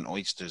 3 different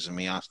oysters, and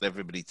we asked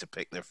everybody to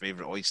pick their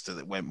favorite oyster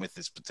that went with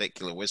this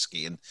particular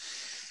whiskey. And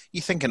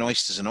you think an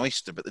oyster's an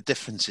oyster, but the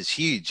difference is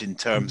huge in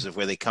terms of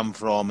where they come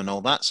from and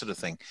all that sort of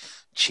thing.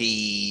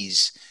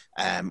 Cheese.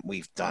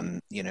 We've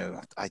done,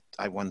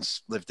 I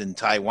once lived in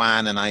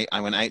Taiwan, and I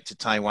went out to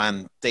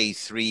Taiwan day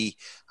 3.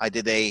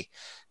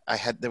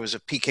 There was a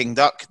Peking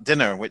duck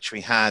dinner, which we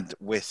had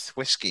with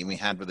whiskey. We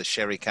had with a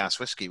sherry cask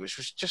whiskey, which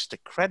was just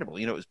incredible.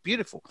 It was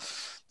beautiful.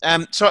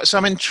 So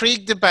I'm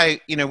intrigued about,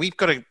 we've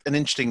got an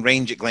interesting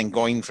range at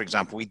Glengoyne, for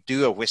example. We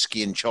do a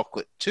whiskey and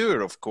chocolate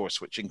tour, of course,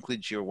 which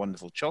includes your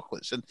wonderful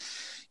chocolates. And,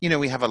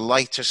 we have a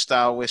lighter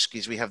style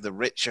whiskies. We have the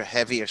richer,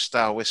 heavier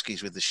style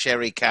whiskies with the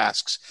sherry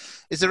casks.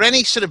 Is there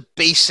any sort of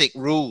basic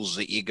rules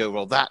that you go,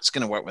 well, that's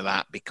going to work with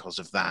that because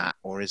of that?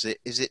 Or is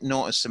it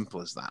not as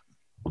simple as that?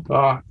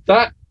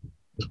 That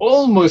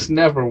almost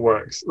never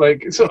works.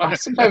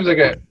 Sometimes I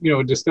get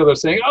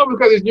distillers saying, "Oh, we've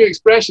got this new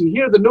expression.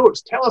 Here are the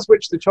notes. Tell us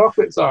which the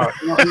chocolates are."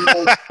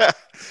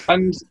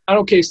 And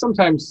okay,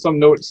 sometimes some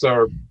notes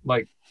are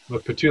like the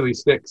patchouli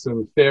sticks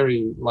and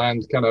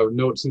fairyland kind of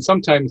notes, and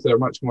sometimes they're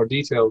much more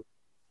detailed.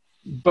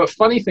 But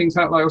funny things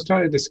happen. Like I was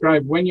trying to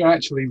describe, when you're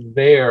actually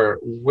there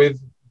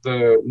with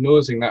the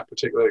nosing that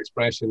particular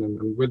expression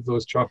and with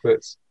those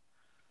chocolates,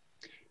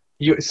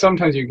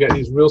 sometimes you get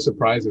these real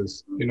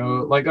surprises,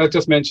 like I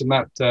just mentioned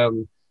that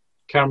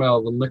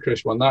caramel and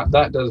licorice one,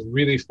 that does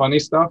really funny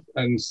stuff.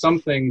 And some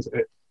things,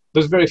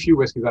 there's very few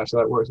whiskies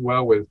actually that works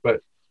well with,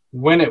 but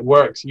when it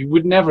works, you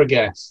would never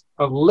guess.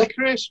 A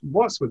licorice?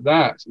 What's with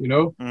that?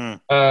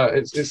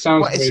 It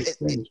sounds very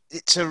strange.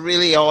 It's a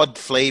really odd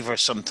flavor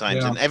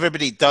sometimes, and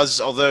everybody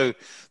does. Although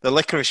the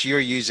licorice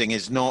you're using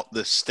is not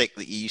the stick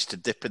that you used to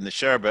dip in the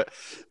sherbet,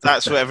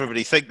 that's what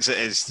everybody thinks it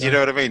is. You know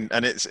what I mean?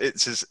 And it's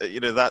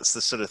that's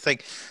the sort of thing.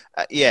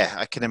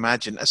 I can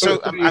imagine. So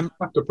you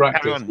have to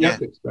practice. You have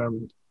to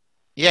experiment.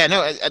 Yeah,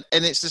 no,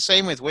 and it's the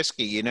same with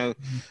whiskey.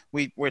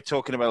 We're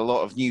talking about a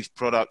lot of new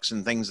products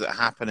and things that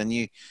happen, and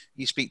you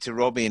speak to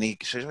Robbie, and he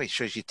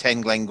shows you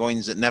 10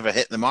 Glengoynes that never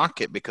hit the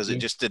market because it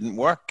just didn't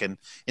work. And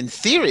in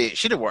theory, it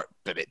should have worked,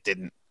 but it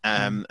didn't.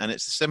 And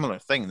it's a similar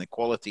thing. The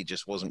quality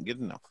just wasn't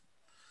good enough.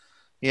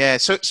 Yeah,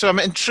 so I'm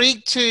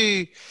intrigued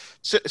to.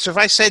 So if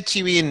I said to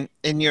you, Ian,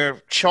 in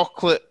your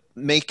chocolate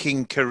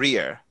making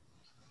career,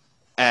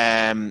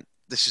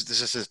 this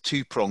is a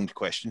 2-pronged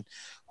question.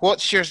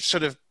 What's your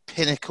sort of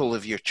pinnacle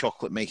of your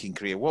chocolate making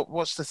career?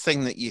 What's the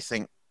thing that you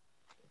think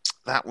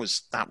that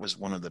was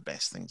one of the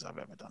best things I've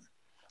ever done?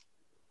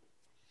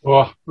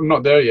 Well, I'm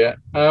not there yet.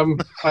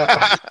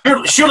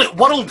 Surely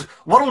world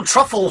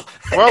truffle.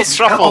 World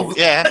truffle,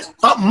 yeah.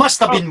 That must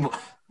have been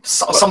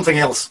something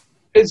else.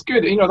 It's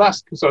good.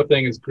 That sort of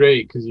thing is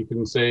great because you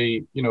can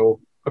say,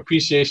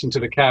 appreciation to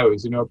the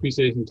cows,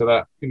 appreciation to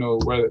that,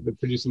 where they're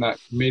producing that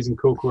amazing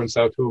cocoa in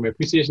Sao Tome,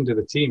 appreciation to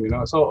the team,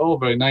 it's all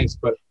very nice,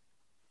 but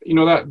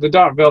that the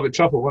dark velvet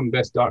truffle, one of the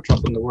best dark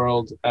truffle in the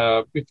world,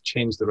 we've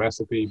changed the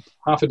recipe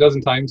half a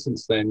dozen times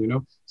since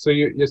then, so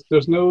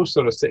there's no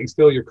sort of sitting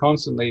still. You're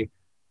constantly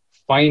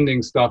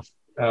finding stuff.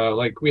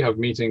 Like we have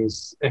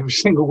meetings every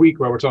single week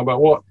where we're talking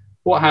about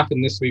what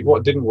happened this week,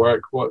 what didn't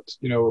work, what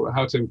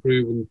how to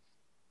improve, and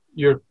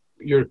you're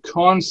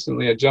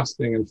constantly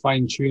adjusting and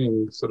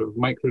fine-tuning, sort of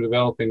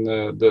micro-developing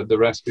the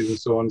recipes and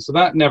so on. So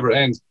that never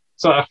ends.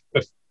 So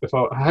if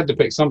I had to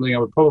pick something, I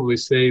would probably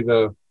say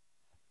the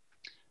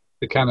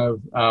kind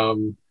of,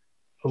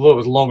 although it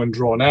was long and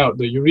drawn out,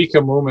 the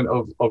eureka moment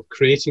of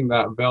creating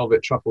that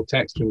velvet truffle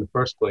texture in the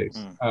first place.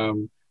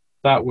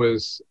 That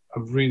was a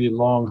really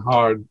long,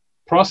 hard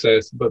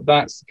process, but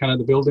that's kind of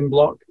the building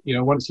block.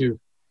 Once you've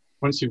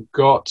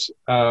got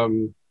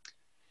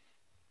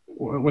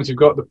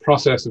the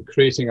process of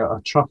creating a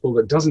truffle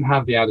that doesn't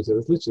have the additives,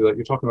 it's literally like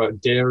you're talking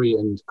about dairy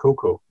and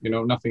cocoa,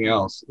 nothing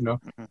else.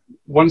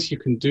 Once you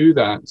can do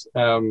that,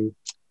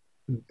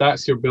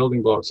 that's your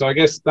building block. So I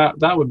guess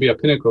that would be a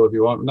pinnacle if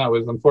you want, and that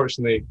was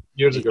unfortunately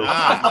years ago.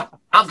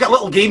 I've got a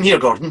little game here,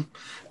 Gordon.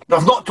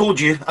 I've not told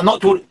you. I'm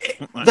not told.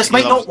 This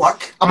might not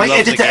work. I might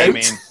edit it out.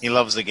 Ian. He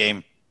loves the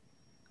game.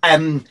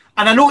 And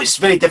I know it's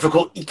very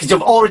difficult because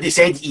you've already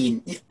said,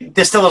 Ian,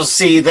 distillers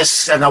say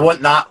this and I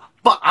want that.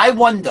 But I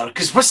wonder,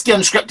 because Whiskey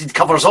Unscripted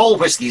covers all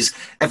whiskies,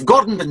 if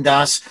Gordon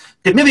Dundas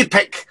could maybe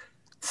pick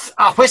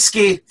a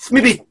whiskey,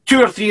 maybe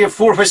 2 or 3 or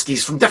 4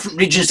 whiskies from different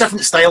regions,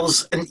 different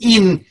styles, and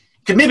Ian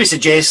could maybe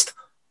suggest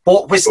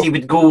what whiskey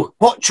would go,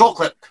 what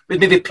chocolate would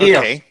maybe pair.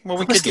 Okay, well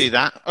we could do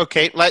that.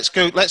 Okay, let's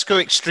go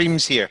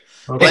extremes here.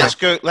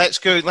 Okay.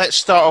 Let's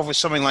start off with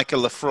something like a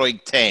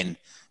Laphroaig 10.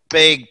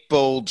 Big,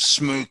 bold,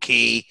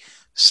 smoky,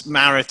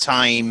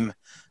 maritime,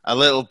 a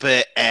little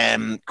bit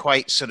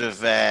quite sort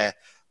of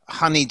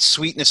honeyed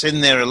sweetness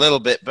in there a little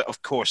bit, but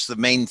of course the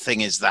main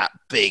thing is that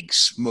big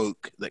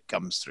smoke that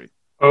comes through.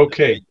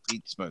 Okay.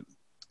 Peat smoke.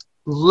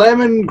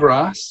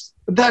 Lemongrass.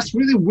 That's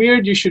really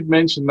weird you should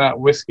mention that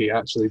whiskey,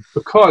 actually,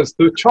 because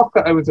the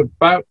chocolate I was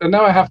about, and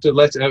now I have to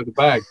let it out of the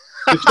bag.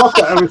 The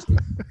chocolate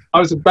I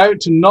was about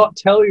to not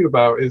tell you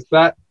about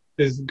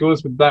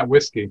goes with that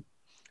whiskey.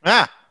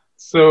 Ah.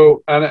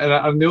 So,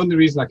 and the only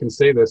reason I can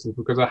say this is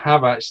because I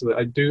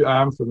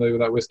am familiar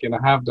with that whiskey, and I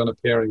have done a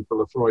pairing for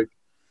Laphroaig.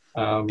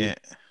 Yeah,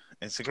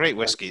 it's a great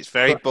whiskey. It's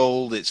very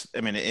bold. It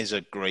is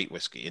a great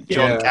whiskey. And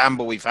John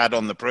Campbell, we've had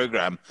on the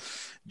program.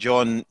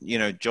 John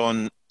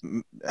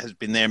has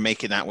been there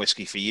making that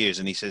whiskey for years,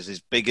 and he says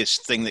his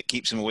biggest thing that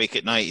keeps him awake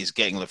at night is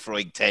getting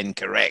Laphroaig 10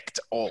 correct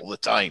all the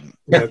time.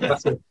 Yeah,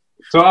 that's it.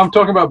 So I'm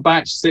talking about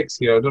batch 6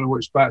 here. I don't know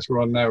which batch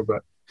we're on now,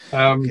 but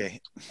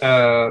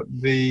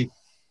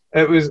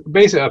it was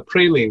basically a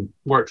praline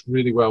works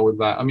really well with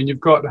that. I mean, you've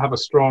got to have a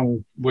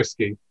strong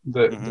whiskey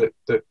to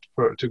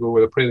go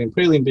with a praline.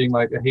 Praline being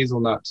like a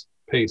hazelnut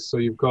paste, so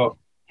you've got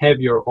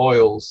heavier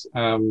oils.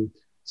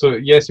 So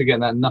yes, you're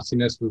getting that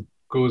nuttiness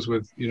goes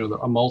with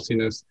a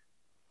maltiness,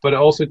 but it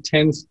also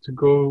tends to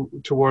go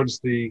towards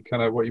the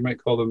kind of what you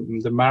might call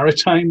the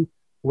maritime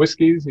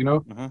whiskies.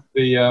 So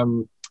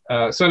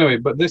anyway,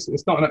 but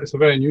it's a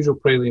very unusual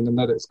praline in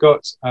that it's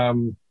got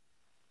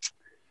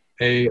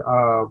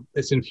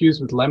it's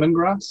infused with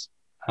lemongrass,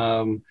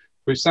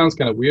 which sounds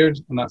kind of weird,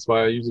 and that's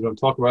why I usually don't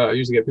talk about it. I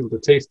usually get people to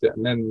taste it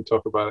and then we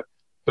talk about it.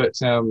 But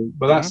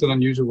that's an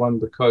unusual one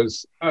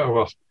because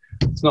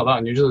it's not that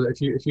unusual.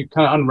 If you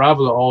kind of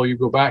unravel it all, you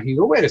go back and you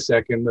go, wait a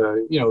second,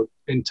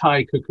 in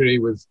Thai cookery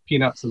with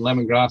peanuts and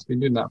lemongrass, been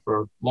doing that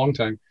for a long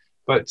time.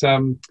 But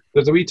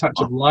there's a wee touch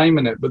of lime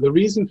in it. But the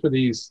reason for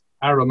these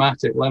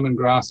aromatic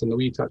lemongrass and the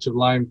wee touch of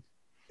lime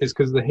is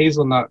because the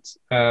hazelnut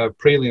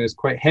praline is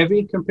quite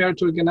heavy compared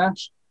to a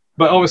Grenache.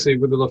 But obviously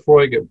with the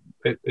Laphroaig,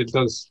 it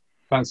does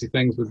fancy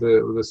things with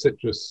the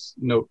citrus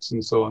notes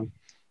and so on.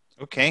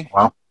 Okay.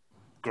 Wow.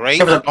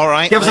 Great. All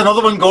right. Give us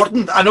another one,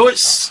 Gordon. I know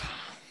it's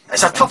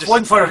a tough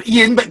one for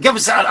Ian, but give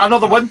us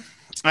another one.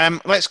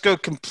 Let's go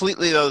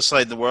completely the other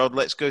side of the world.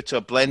 Let's go to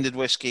a blended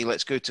whiskey.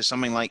 Let's go to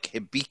something like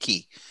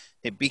Hibiki.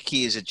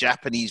 Hibiki is a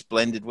Japanese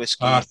blended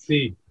whiskey.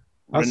 See.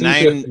 That's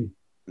interesting.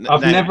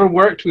 I've never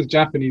worked with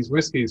Japanese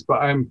whiskies,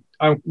 but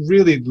I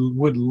really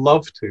would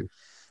love to.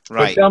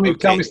 Right. Tell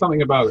me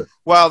something about it.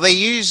 Well, they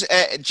use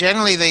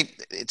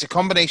it's a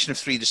combination of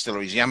 3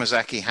 distilleries: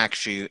 Yamazaki,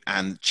 Hakushu,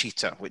 and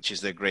Chita, which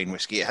is their grain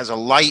whiskey. It has a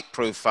light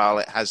profile.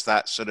 It has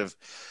that sort of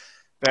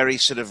very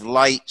sort of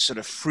light, sort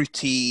of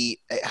fruity.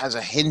 It has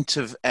a hint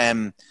of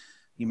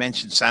you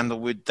mentioned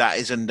sandalwood. That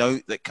is a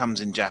note that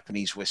comes in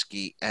Japanese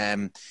whiskey.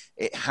 It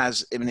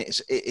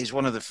is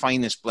one of the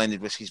finest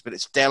blended whiskeys, but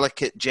it's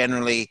delicate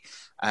generally.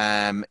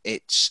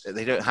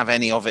 They don't have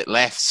any of it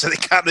left, so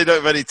they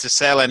don't have any to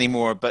sell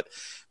anymore. But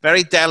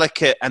very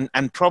delicate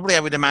and probably I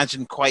would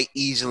imagine quite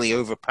easily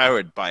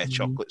overpowered by a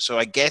chocolate. So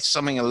I guess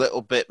something a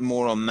little bit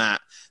more on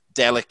that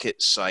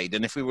delicate side.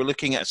 And if we were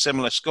looking at a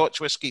similar Scotch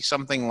whiskey,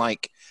 something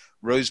like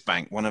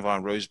Rosebank, one of our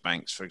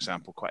Rosebanks, for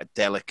example, quite a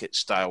delicate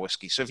style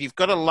whiskey. So if you've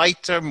got a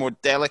lighter, more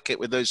delicate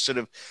with those sort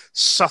of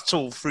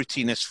subtle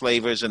fruitiness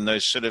flavors and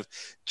those sort of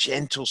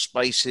gentle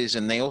spices,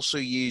 and they also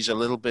use a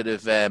little bit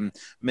of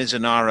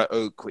Mizunara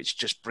oak, which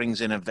just brings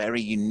in a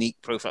very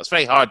unique profile. It's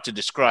very hard to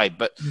describe,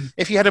 but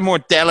if you had a more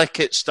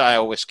delicate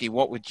style whiskey,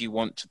 what would you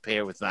want to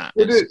pair with that?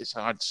 It's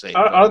hard to say.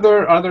 Are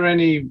there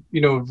any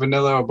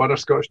vanilla or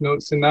butterscotch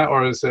notes in that,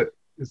 or is it?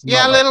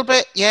 Yeah, a little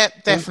bit. Yeah,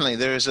 definitely.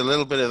 There is a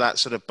little bit of that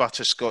sort of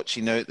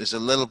butterscotchy note. There's a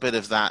little bit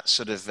of that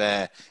sort of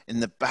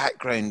in the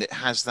background. It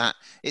has that.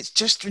 It's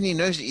just when you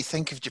nose it, you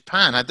think of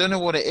Japan. I don't know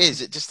what it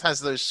is. It just has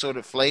those sort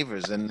of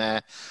flavors, and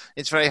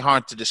it's very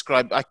hard to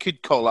describe. I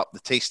could call up the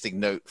tasting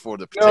note for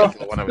the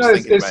particular one I was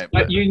thinking about.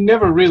 But you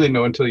never really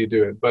know until you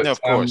do it. But no,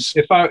 of course,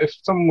 if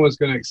someone was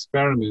going to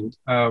experiment,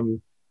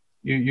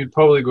 you'd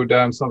probably go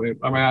down something.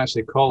 I mean, I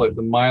actually call it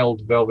the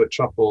mild velvet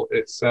truffle.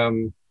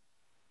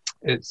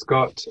 It's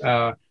got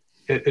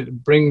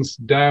it brings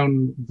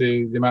down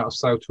the amount of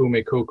Sao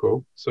Tome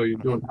cocoa, so you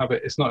don't have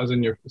it. It's not as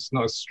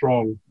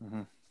strong.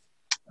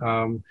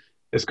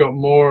 It's got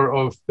more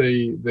of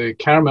the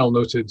caramel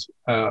noted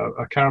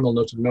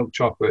milk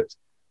chocolate,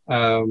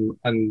 and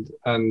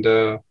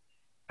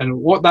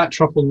what that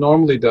truffle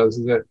normally does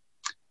is that,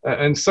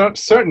 and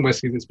certain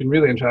whiskeys, it's been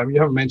really interesting.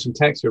 You haven't mentioned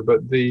texture,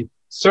 but the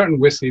certain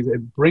whiskeys,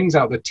 it brings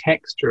out the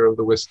texture of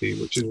the whiskey,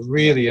 which is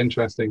really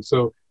interesting.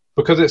 So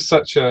because it's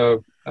such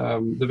the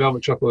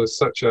velvet truffle is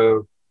such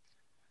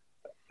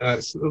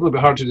it's a little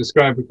bit hard to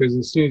describe, because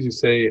as soon as you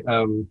say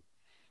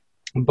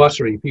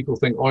buttery, people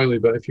think oily,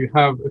 but if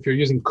you're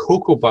using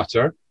cocoa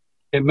butter,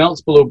 it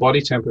melts below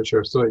body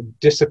temperature, so it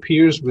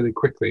disappears really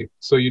quickly.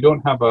 So you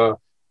don't have a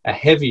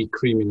heavy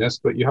creaminess,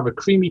 but you have a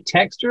creamy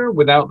texture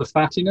without the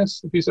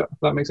fattiness, if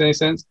that makes any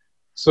sense.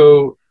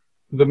 So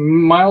the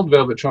mild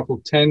velvet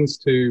truffle tends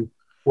to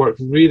work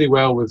really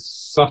well with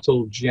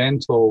subtle,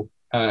 gentle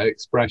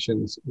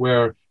expressions,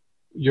 where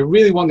you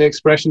really want the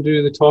expression to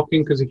do the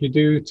talking, because if you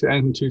do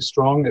anything too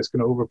strong, it's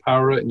going to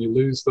overpower it and you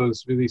lose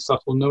those really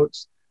subtle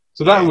notes.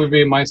 So that would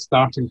be my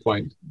starting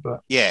point. But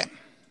yeah,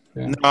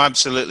 Yeah. No,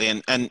 absolutely,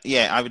 and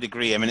yeah, I would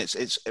agree. I mean,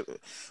 it's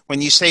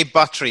when you say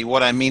buttery,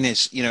 what I mean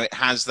is, it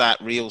has that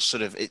real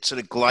it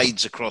sort of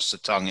glides across the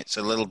tongue. It's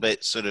a little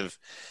bit sort of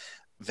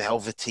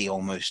velvety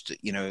almost.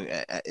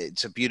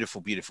 It's a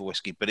beautiful, beautiful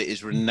whiskey, but it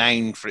is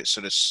renowned for its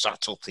sort of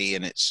subtlety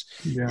and its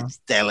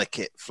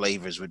delicate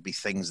flavors would be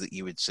things that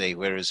you would say.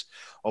 Whereas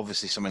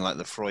obviously something like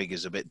Laphroaig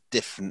is a bit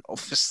different,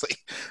 obviously.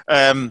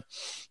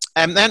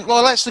 And then,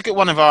 well, let's look at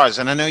one of ours.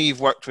 And I know you've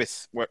worked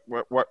with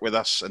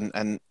us,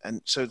 and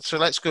so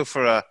let's go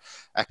for a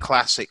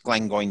classic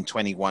Glengoyne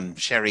 21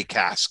 sherry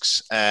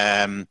casks.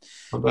 First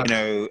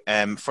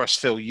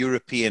fill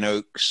European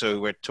oak,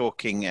 so we're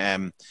talking,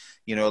 a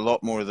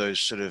lot more of those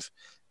sort of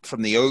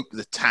from the oak,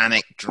 the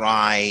tannic,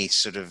 dry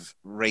sort of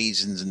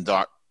raisins and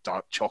dark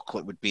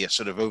chocolate would be a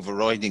sort of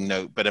overriding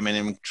note. But I mean,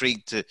 I'm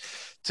intrigued to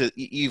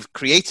you've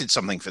created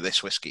something for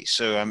this whiskey,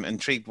 so I'm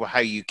intrigued how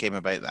you came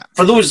about that.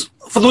 For those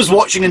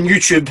watching on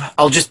YouTube,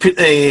 I'll just put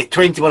the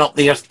 21 up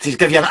there to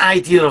give you an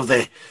idea of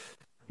the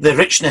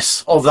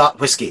richness of that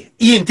whiskey.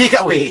 Ian, take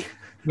it away.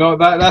 No,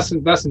 that's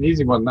an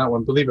easy one, that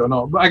one, believe it or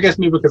not. But I guess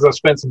maybe because I've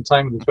spent some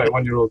time with the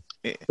 21-year-old.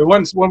 Yeah. But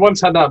once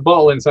had that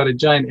bottle inside a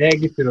giant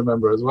egg, if you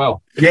remember, as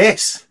well.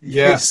 Yes.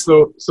 Yeah. Yes.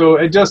 So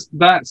it just,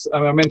 I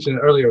mentioned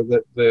earlier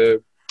that there's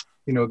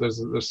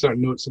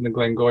certain notes in the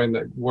Glengoyne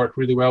that work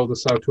really well with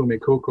the Sao Tome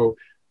cocoa.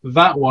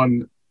 That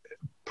one,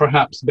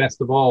 perhaps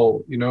best of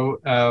all,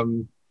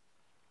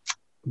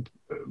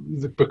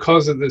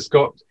 because it's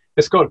got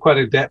quite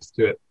a depth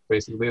to it.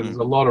 Basically, there's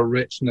a lot of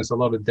richness, a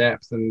lot of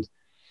depth, and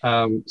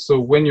so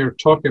when you're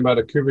talking about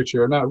a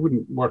couverture, now it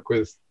wouldn't work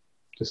with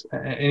just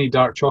any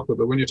dark chocolate,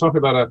 but when you're talking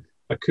about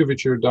a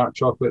couverture dark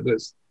chocolate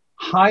that's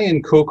high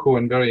in cocoa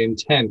and very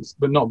intense,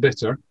 but not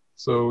bitter.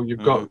 So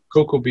you've got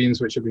cocoa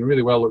beans, which have been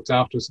really well looked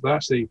after, so they're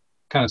actually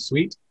kind of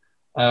sweet.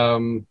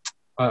 Anyway,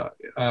 I'll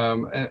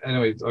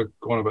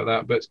go on about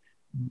that. But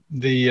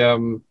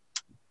the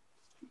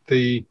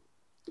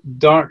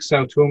dark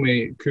Sao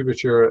Tome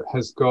couverture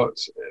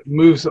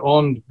moves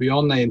on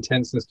beyond the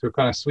intenseness to a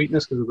kind of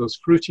sweetness because of those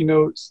fruity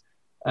notes.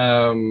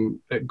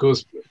 It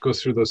goes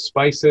through those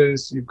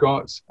spices you've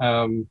got,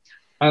 and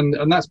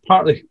that's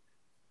partly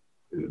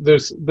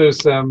there's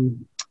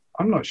I'm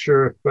not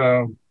sure if.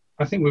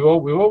 I think we've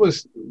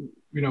always,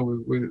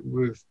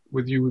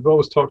 with you, we've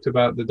always talked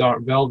about the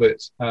dark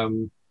velvet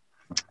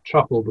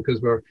truffle because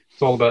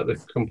it's all about the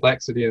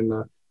complexity and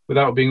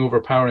without being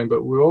overpowering.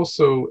 But we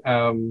also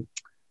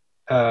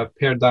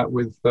paired that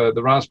with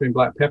the raspberry and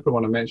black pepper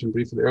one I mentioned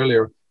briefly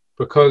earlier,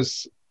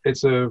 because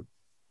as soon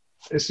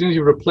as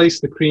you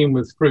replace the cream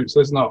with fruit, so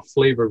it's not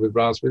flavored with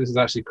raspberry. This is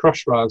actually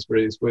crushed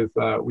raspberries with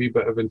a wee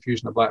bit of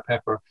infusion of black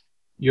pepper.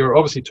 You're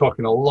obviously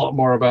talking a lot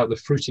more about the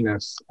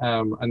fruitiness,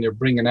 and you're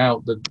bringing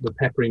out the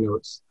peppery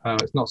notes.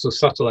 It's not so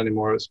subtle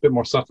anymore. It's a bit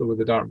more subtle with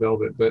the dark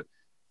velvet, but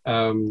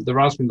the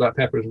raspberry and black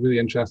pepper is really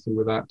interesting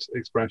with that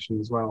expression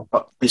as well.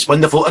 It's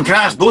wonderful. And can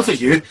I ask both of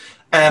you,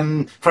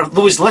 for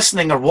those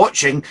listening or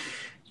watching,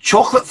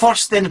 chocolate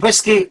first then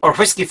whiskey, or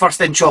whiskey first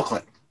then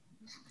chocolate?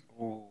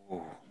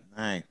 Oh,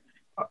 no.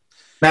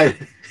 Now,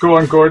 go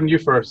on, Gordon, you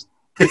first.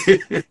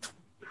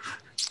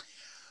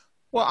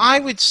 Well, I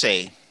would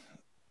say,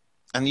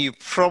 and you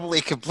probably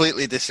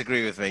completely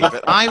disagree with me,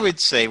 but I would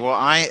say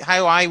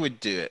how I would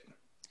do it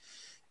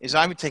is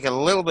I would take a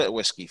little bit of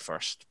whiskey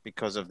first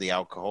because of the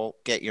alcohol,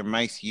 get your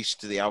mouth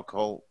used to the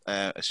alcohol,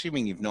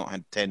 assuming you've not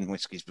had 10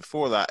 whiskeys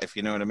before that, if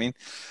you know what I mean.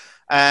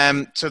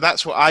 So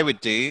that's what I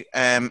would do.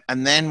 And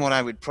then what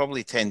I would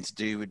probably tend to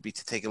do would be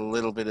to take a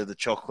little bit of the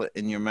chocolate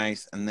in your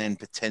mouth and then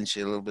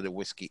potentially a little bit of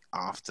whiskey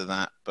after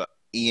that. But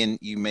Ian,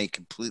 you may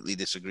completely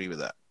disagree with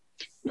that.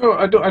 No,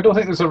 I don't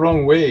think there's a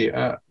wrong way.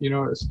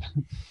 It's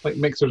like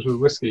mixers with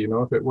whiskey.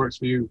 If it works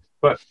for you,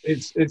 but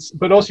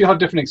but also you have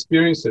different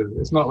experiences.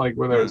 It's not like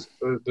whether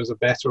there's a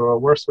better or a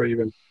worse way.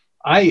 Even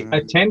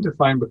I tend to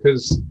find,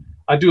 because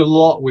I do a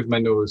lot with my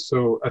nose,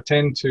 so I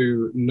tend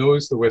to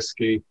nose the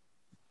whiskey,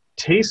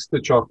 taste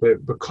the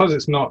chocolate because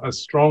it's not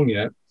as strong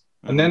yet,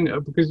 and then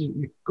because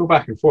you go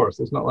back and forth.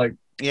 It's not like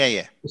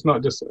it's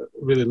not just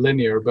really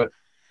linear, but.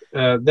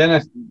 Then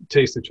I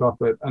taste the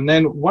chocolate, and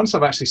then once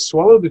I've actually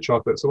swallowed the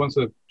chocolate, so once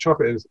the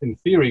chocolate is in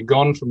theory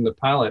gone from the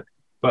palate,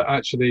 but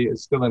actually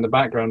it's still in the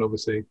background,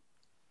 obviously,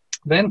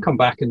 then come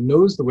back and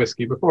nose the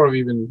whiskey before I've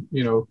even,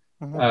 you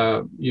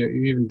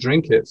even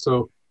drink it.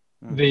 So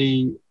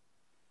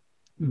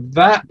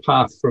that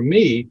path for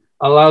me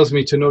allows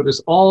me to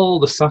notice all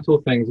the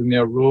subtle things in the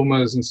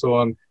aromas and so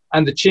on,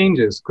 and the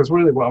changes, because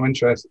really what I'm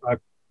interested,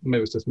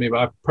 maybe it's just me, but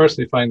I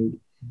personally find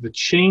the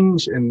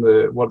change in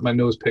what my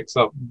nose picks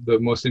up the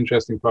most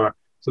interesting part.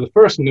 So the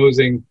first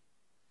nosing,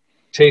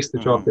 taste the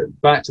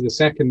chocolate, back to the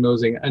second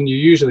nosing, and you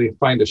usually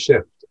find a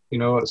shift.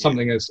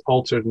 Something is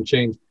altered and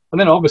changed, and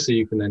then obviously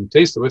you can then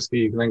taste the whiskey,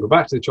 you can then go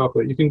back to the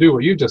chocolate, you can do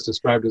what you just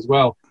described as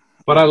well.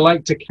 But I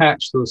like to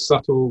catch those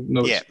subtle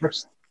notes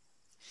first.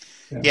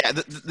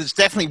 There's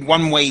definitely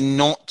one way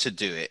not to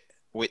do it,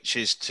 which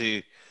is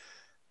to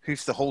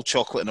hoof the whole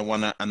chocolate in a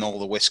one and all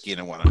the whiskey in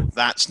a one.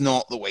 That's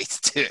not the way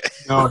to do it.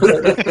 No,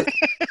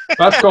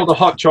 That's called a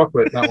hot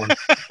chocolate, that one.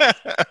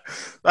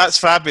 That's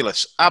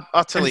fabulous.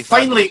 Utterly And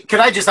finally, fabulous. could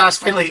I just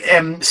ask,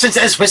 since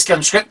it is Whiskey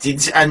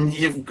Unscripted, and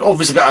you've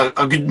obviously got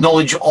a good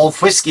knowledge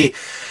of whiskey,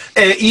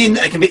 Ian,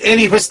 it can be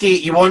any whiskey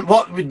you want.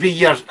 What would be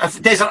your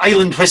desert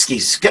island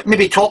whiskies? Get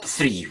maybe top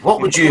 3.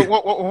 What would you...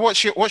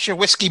 What's your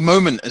whiskey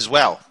moment as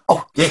well?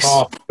 Oh, yes.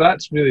 Oh,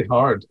 that's really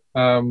hard.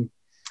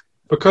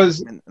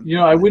 Because,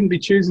 I wouldn't be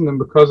choosing them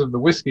because of the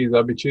whiskeys.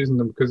 I'd be choosing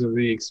them because of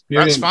the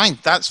experience.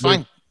 That's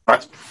fine.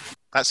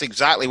 That's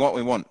exactly what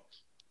we want.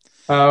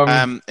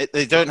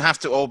 They don't have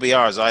to all be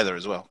ours either,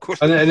 as well. Of course.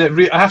 And I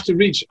have to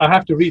reach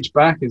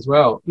back as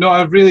well. No,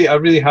 I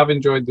really have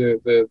enjoyed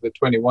the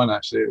 21.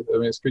 Actually, I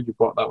mean, it's good you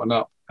brought that one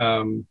up.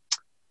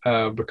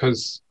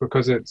 Because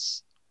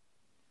it's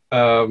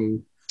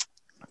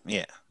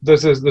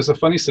There's a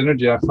funny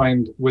synergy I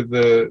find with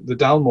the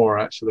Dalmore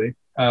actually.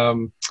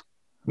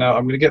 Now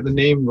I'm going to get the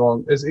name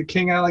wrong. Is it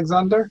King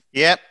Alexander?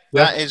 Yep,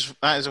 that is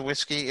a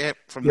whiskey. Yep,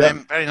 from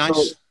them. Very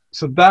nice.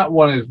 So that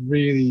one is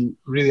really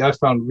I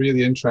found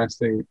really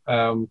interesting.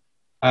 You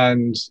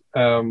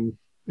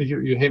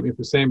hate me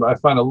for saying, but I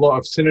find a lot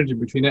of synergy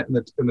between it and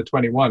the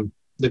 21,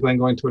 the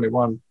Glengoyne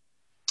 21.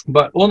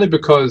 But only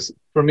because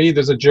for me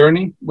there's a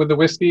journey with the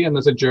whiskey and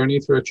there's a journey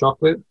through a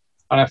chocolate,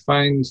 and I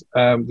find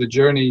the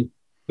journey.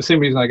 The same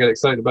reason I get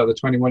excited about the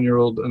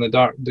 21-year-old and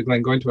the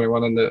Glengoyne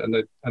 21 and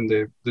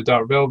the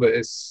dark velvet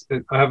is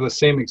I have the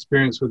same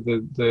experience with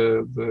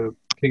the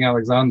King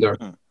Alexander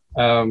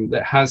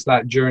that has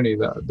that journey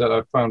that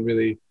I found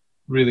really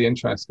really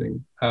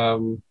interesting. I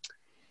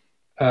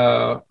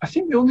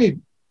think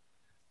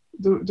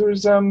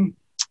there's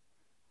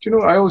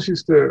I always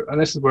used to,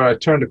 and this is where I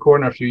turned a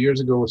corner a few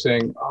years ago,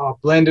 saying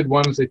blended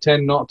ones, they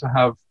tend not to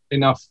have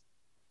enough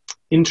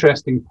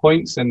interesting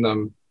points in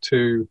them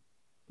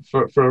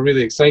for a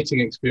really exciting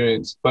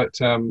experience.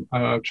 But I'm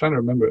trying to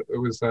remember. It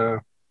was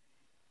an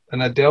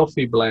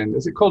Adelphi blend.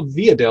 Is it called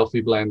the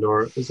Adelphi blend,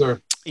 or is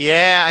there?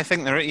 Yeah, I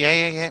think there.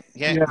 Yeah.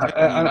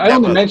 And I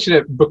only mention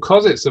it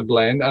because it's a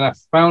blend, and I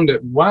found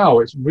it. Wow,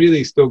 it's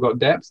really still got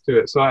depth to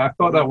it. So I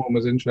thought that one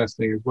was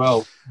interesting as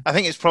well. I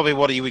think it's probably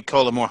what you would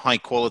call a more high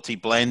quality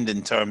blend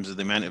in terms of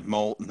the amount of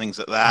malt and things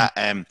like that.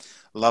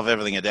 Love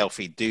everything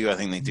Adelphi do. I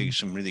think they do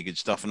some really good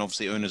stuff, and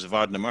obviously owners of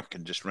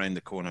Ardnamurchan just round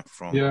the corner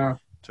from. Yeah.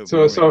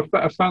 So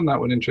I found that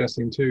one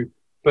interesting too.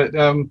 But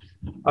I mean,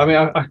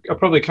 I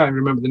probably can't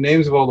remember the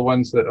names of all the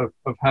ones that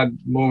I've had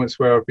moments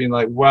where I've been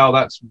like, wow,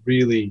 that's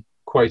really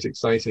quite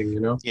exciting,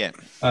 Yeah.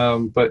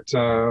 And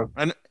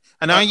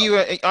are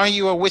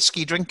you a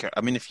whiskey drinker?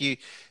 I mean, if you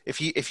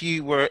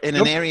were in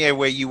an area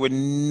where you were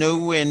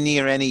nowhere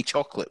near any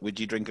chocolate, would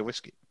you drink a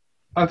whiskey?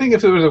 I think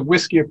if there was a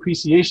whiskey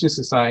appreciation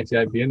society,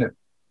 I'd be in it.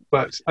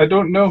 But I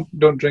don't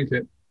drink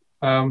it.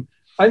 I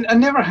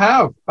never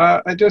have.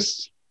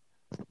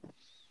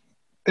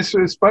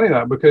 It's funny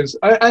that, because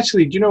I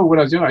actually, when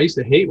I was young, I used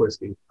to hate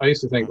whiskey. I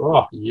used to think,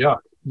 oh, yuck,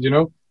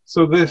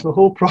 So the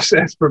whole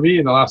process for me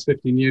in the last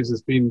 15 years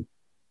has been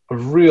a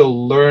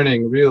real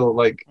learning,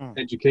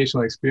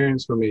 educational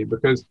experience for me.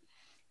 Because,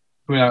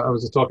 I mean, I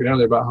was just talking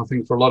earlier about how I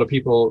think for a lot of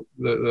people,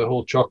 the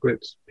whole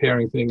chocolate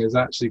pairing thing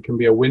can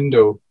be a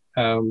window.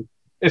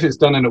 If it's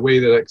done in a way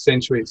that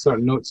accentuates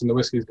certain notes in the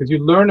whiskeys, because you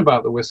learn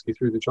about the whiskey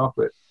through the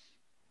chocolate.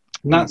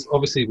 And that's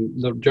obviously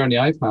the journey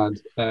I've had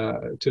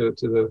to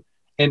the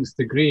nth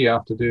degree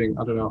after doing,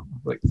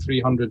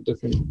 300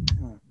 different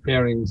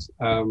pairings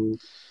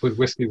with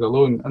whiskies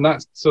alone. And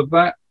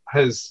that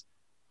has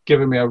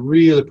given me a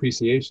real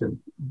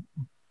appreciation.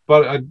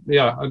 But I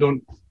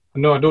don't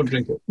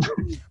drink it.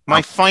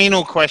 My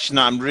final question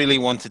that I'm really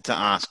wanted to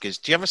ask is,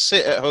 do you ever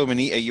sit at home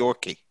and eat a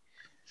Yorkie?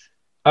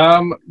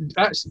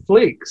 That's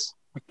flakes.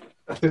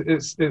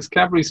 It's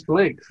Cadbury's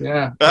flakes,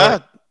 yeah.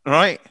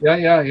 Right.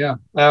 Yeah.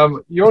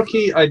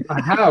 Yorkie, I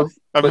have,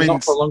 but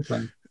not for a long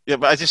time. Yeah,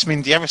 but I just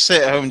mean, do you ever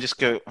sit at home and just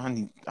go, I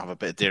need to have a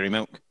bit of dairy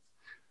milk?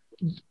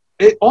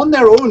 On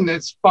their own,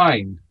 it's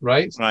fine,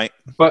 right? Right.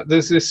 But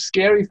there's this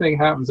scary thing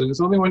happens, and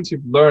it's only once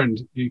you've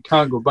learned, you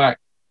can't go back.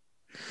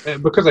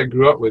 Because I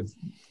grew up with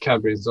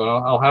Cadbury's, so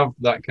I'll have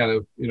that kind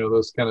of,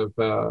 those kind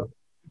of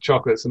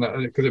chocolates, and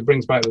because it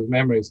brings back those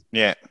memories.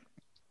 Yeah.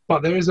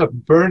 But there is a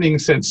burning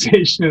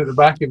sensation at the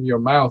back of your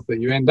mouth that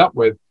you end up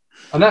with.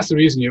 And that's the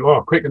reason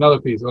quick, another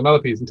piece,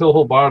 until the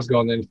whole bar's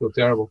gone, then you feel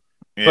terrible.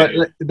 Yeah.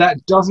 But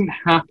that doesn't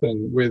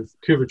happen with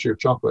couverture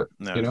chocolate,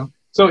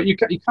 So you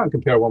can't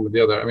compare one with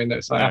the other. I mean,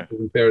 it's like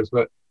apples and pears,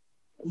 but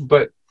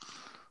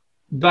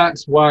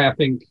that's why I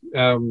think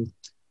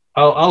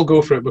I'll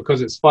go for it,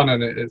 because it's fun,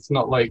 and it's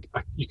not like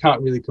you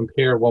can't really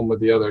compare one with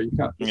the other. You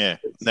can't. Yeah.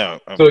 No.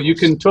 So you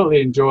can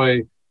totally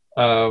enjoy.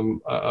 I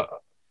don't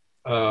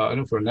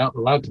know if we're not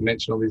allowed to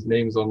mention all these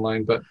names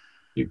online, but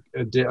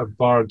a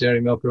bar of dairy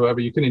milk or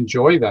whatever, you can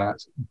enjoy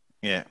that.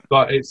 Yeah,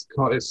 but it's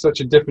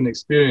such a different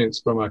experience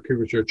from a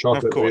couverture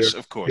chocolate.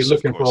 Of course. You're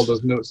looking for all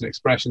those notes and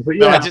expressions.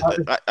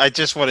 But I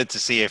just wanted to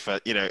see if I'm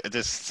not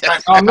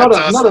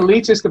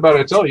elitist about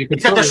it at all. You can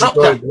totally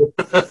enjoy it.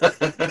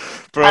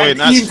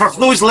 Brilliant. And Ian, for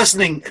those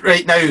listening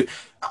right now,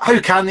 how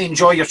can they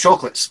enjoy your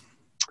chocolates?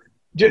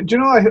 Do you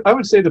know, I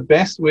would say the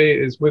best way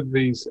is with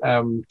these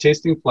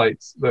tasting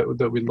flights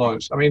that we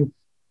launched. I mean,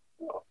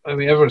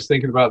 everyone's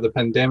thinking about the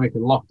pandemic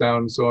and lockdown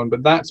and so on,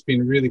 but that's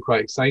been really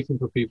quite exciting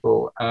for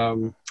people.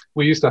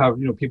 We used to have,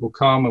 people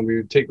come and we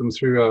would take them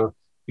through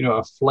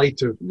a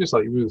flight of, just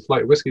like with a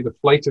flight of whiskey, the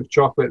flight of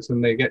chocolates,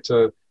 and they get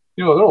to,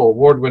 they're all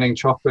award-winning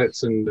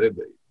chocolates,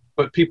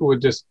 but people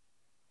would just,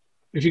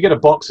 if you get a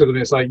box of them,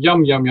 it's like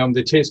yum, yum, yum,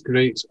 they taste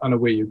great, and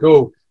away you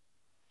go.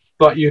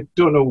 But you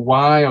don't know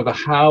why or the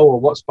how or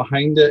what's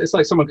behind it. It's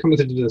like someone coming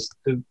to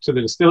the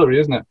distillery,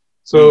 isn't it?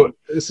 So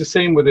it's the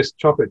same with this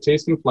chocolate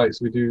tasting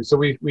flights we do. So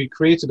we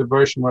created a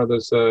version where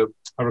there's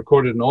I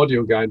recorded an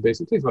audio guide,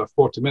 basically. It takes about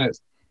 40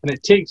 minutes. And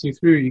it takes you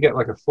through, you get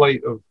like a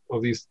flight of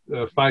these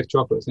 5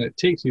 chocolates, and it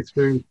takes you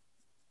through,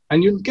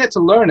 and you get to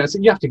learn it. So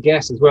you have to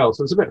guess as well.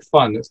 So it's a bit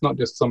fun. It's not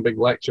just some big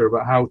lecture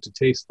about how to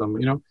taste them,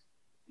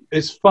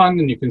 It's fun,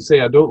 and you can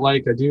say, I don't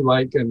like, I do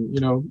like, and,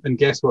 and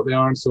guess what they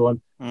are and so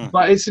on.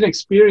 But it's an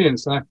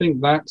experience, and I think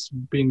that's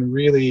been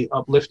really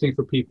uplifting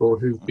for people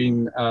who've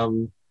been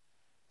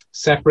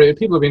separated.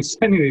 People have been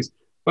sending these,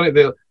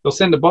 they'll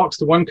send a box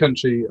to one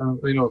country,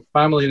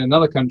 family in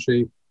another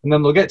country, and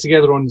then they'll get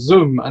together on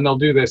Zoom and they'll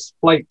do this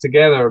flight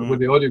together with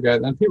the audio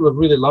guide, and people have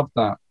really loved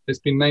that. It's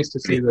been nice to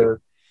see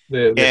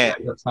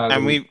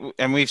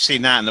and we've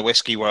seen that in the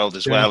whiskey world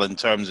as well, in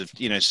terms of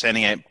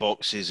sending out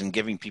boxes and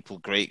giving people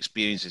great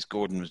experiences.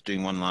 Gordon was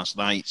doing one last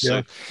night,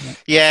 so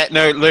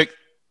look,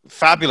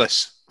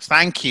 fabulous.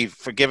 Thank you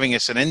for giving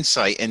us an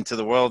insight into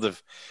the world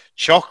of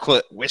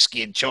chocolate,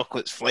 whiskey and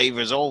chocolates,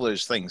 flavors, all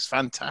those things.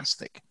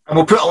 Fantastic. And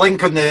we'll put a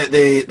link on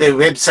the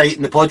website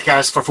and the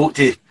podcast for folk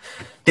to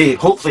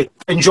hopefully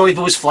enjoy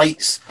those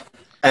flights.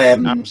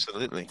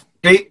 Absolutely.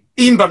 Great.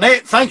 Ian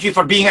Burnett, thank you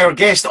for being our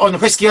guest on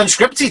Whiskey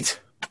Unscripted.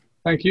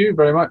 Thank you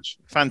very much.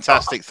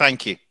 Fantastic.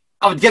 Thank you.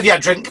 I would give you a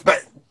drink,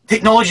 but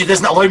technology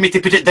doesn't allow me to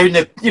put it down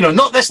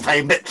not this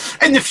time, but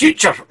in the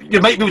future,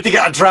 you might be able to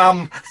get a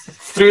dram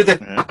through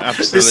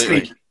the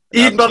screen.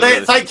 Ian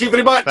Burnett, thank you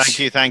very much.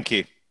 Thank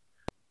you.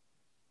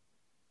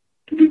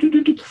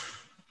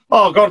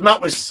 Oh, Gordon,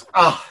 that was...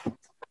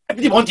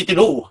 everybody wanted to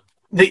know.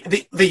 The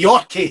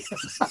Yorkie.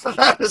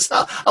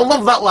 I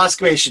love that last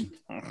question.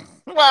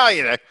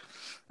 Well,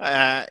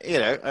 I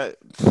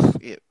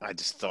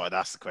just thought I'd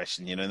ask the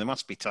question. There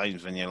must be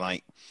times when you're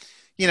like,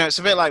 it's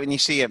a bit like when you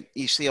see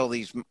all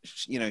these,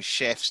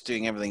 chefs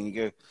doing everything. You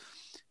go, do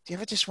you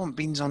ever just want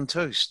beans on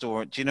toast,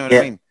 or do you know what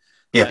I mean?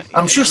 Yeah,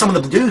 I'm sure some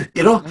of them do.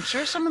 I'm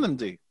sure some of them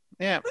do.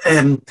 Yeah.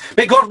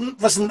 But Gordon,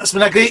 listen, it's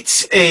been a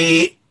great.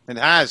 It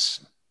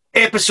has.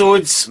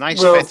 Episodes.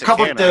 Nice. We've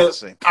covered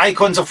the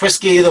icons of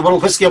whiskey, the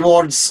World Whiskey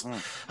Awards,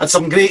 had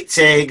some great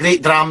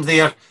dram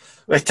there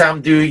with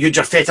Tam Dew,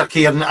 Eugene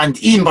Fettercairn,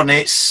 and Ian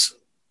Burnett's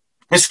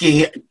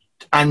whiskey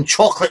and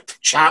chocolate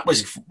chat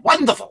was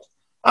wonderful,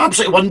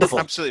 absolutely wonderful,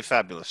 absolutely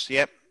fabulous.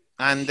 Yep.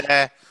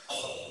 And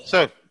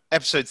so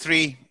episode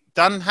 3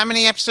 done. How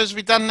many episodes have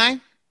we done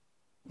now?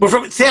 We're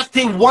from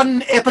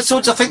 31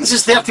 episodes. I think this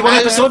is 31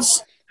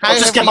 episodes. I'll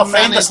just give my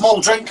friend a small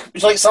drink.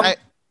 Would you like some?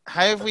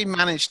 How have we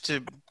managed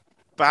to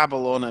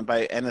babble on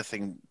about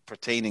anything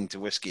pertaining to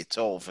whiskey at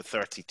all for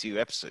 32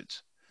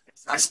 episodes?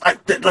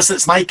 Listen,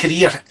 it's my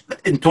career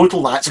in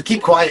total, so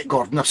keep quiet,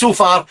 Gordon. So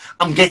far,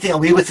 I'm getting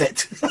away with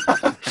it.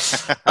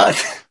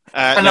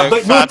 And I've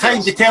got no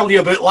time to tell you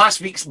about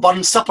last week's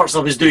Burn Suppers I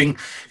was doing,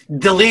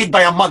 delayed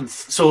by a month.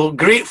 So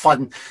great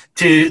fun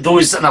to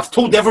those, and I've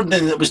told everyone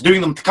that was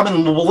doing them to come in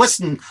and we'll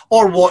listen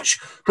or watch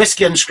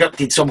Whiskey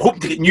Unscripted. So I'm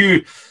hoping to get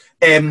new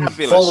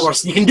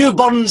followers. You can do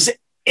Burns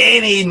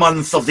any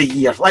month of the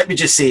year, let me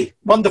just say.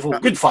 Wonderful,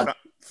 good fun.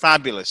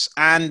 Fabulous.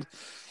 And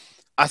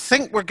I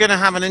think we're going to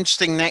have an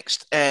interesting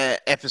next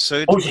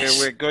episode where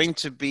we're going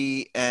to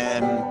be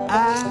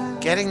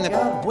getting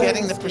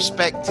the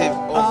perspective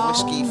of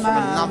whiskey from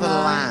another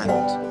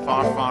land,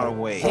 far, far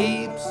away.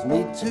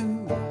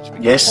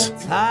 Yes.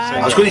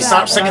 I was going to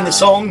start singing the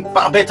song, but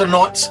I better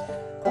not.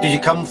 Do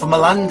you come from a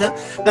land?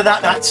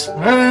 That's...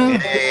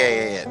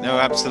 Yeah. No,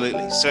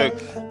 absolutely. So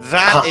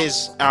that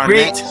is our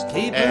next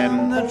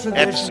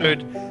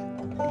episode.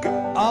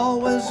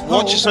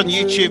 Watch us on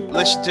YouTube,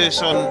 listen to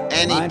us on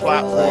any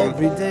platform,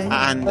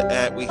 and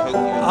we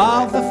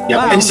hope you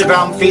enjoy.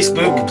 Instagram,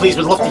 Facebook, please,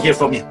 we'd love to hear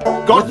from you.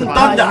 Gordon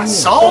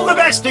Dundas, all the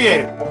best to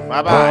you.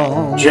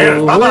 Bye-bye.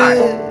 Cheers,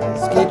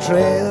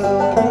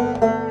 bye-bye.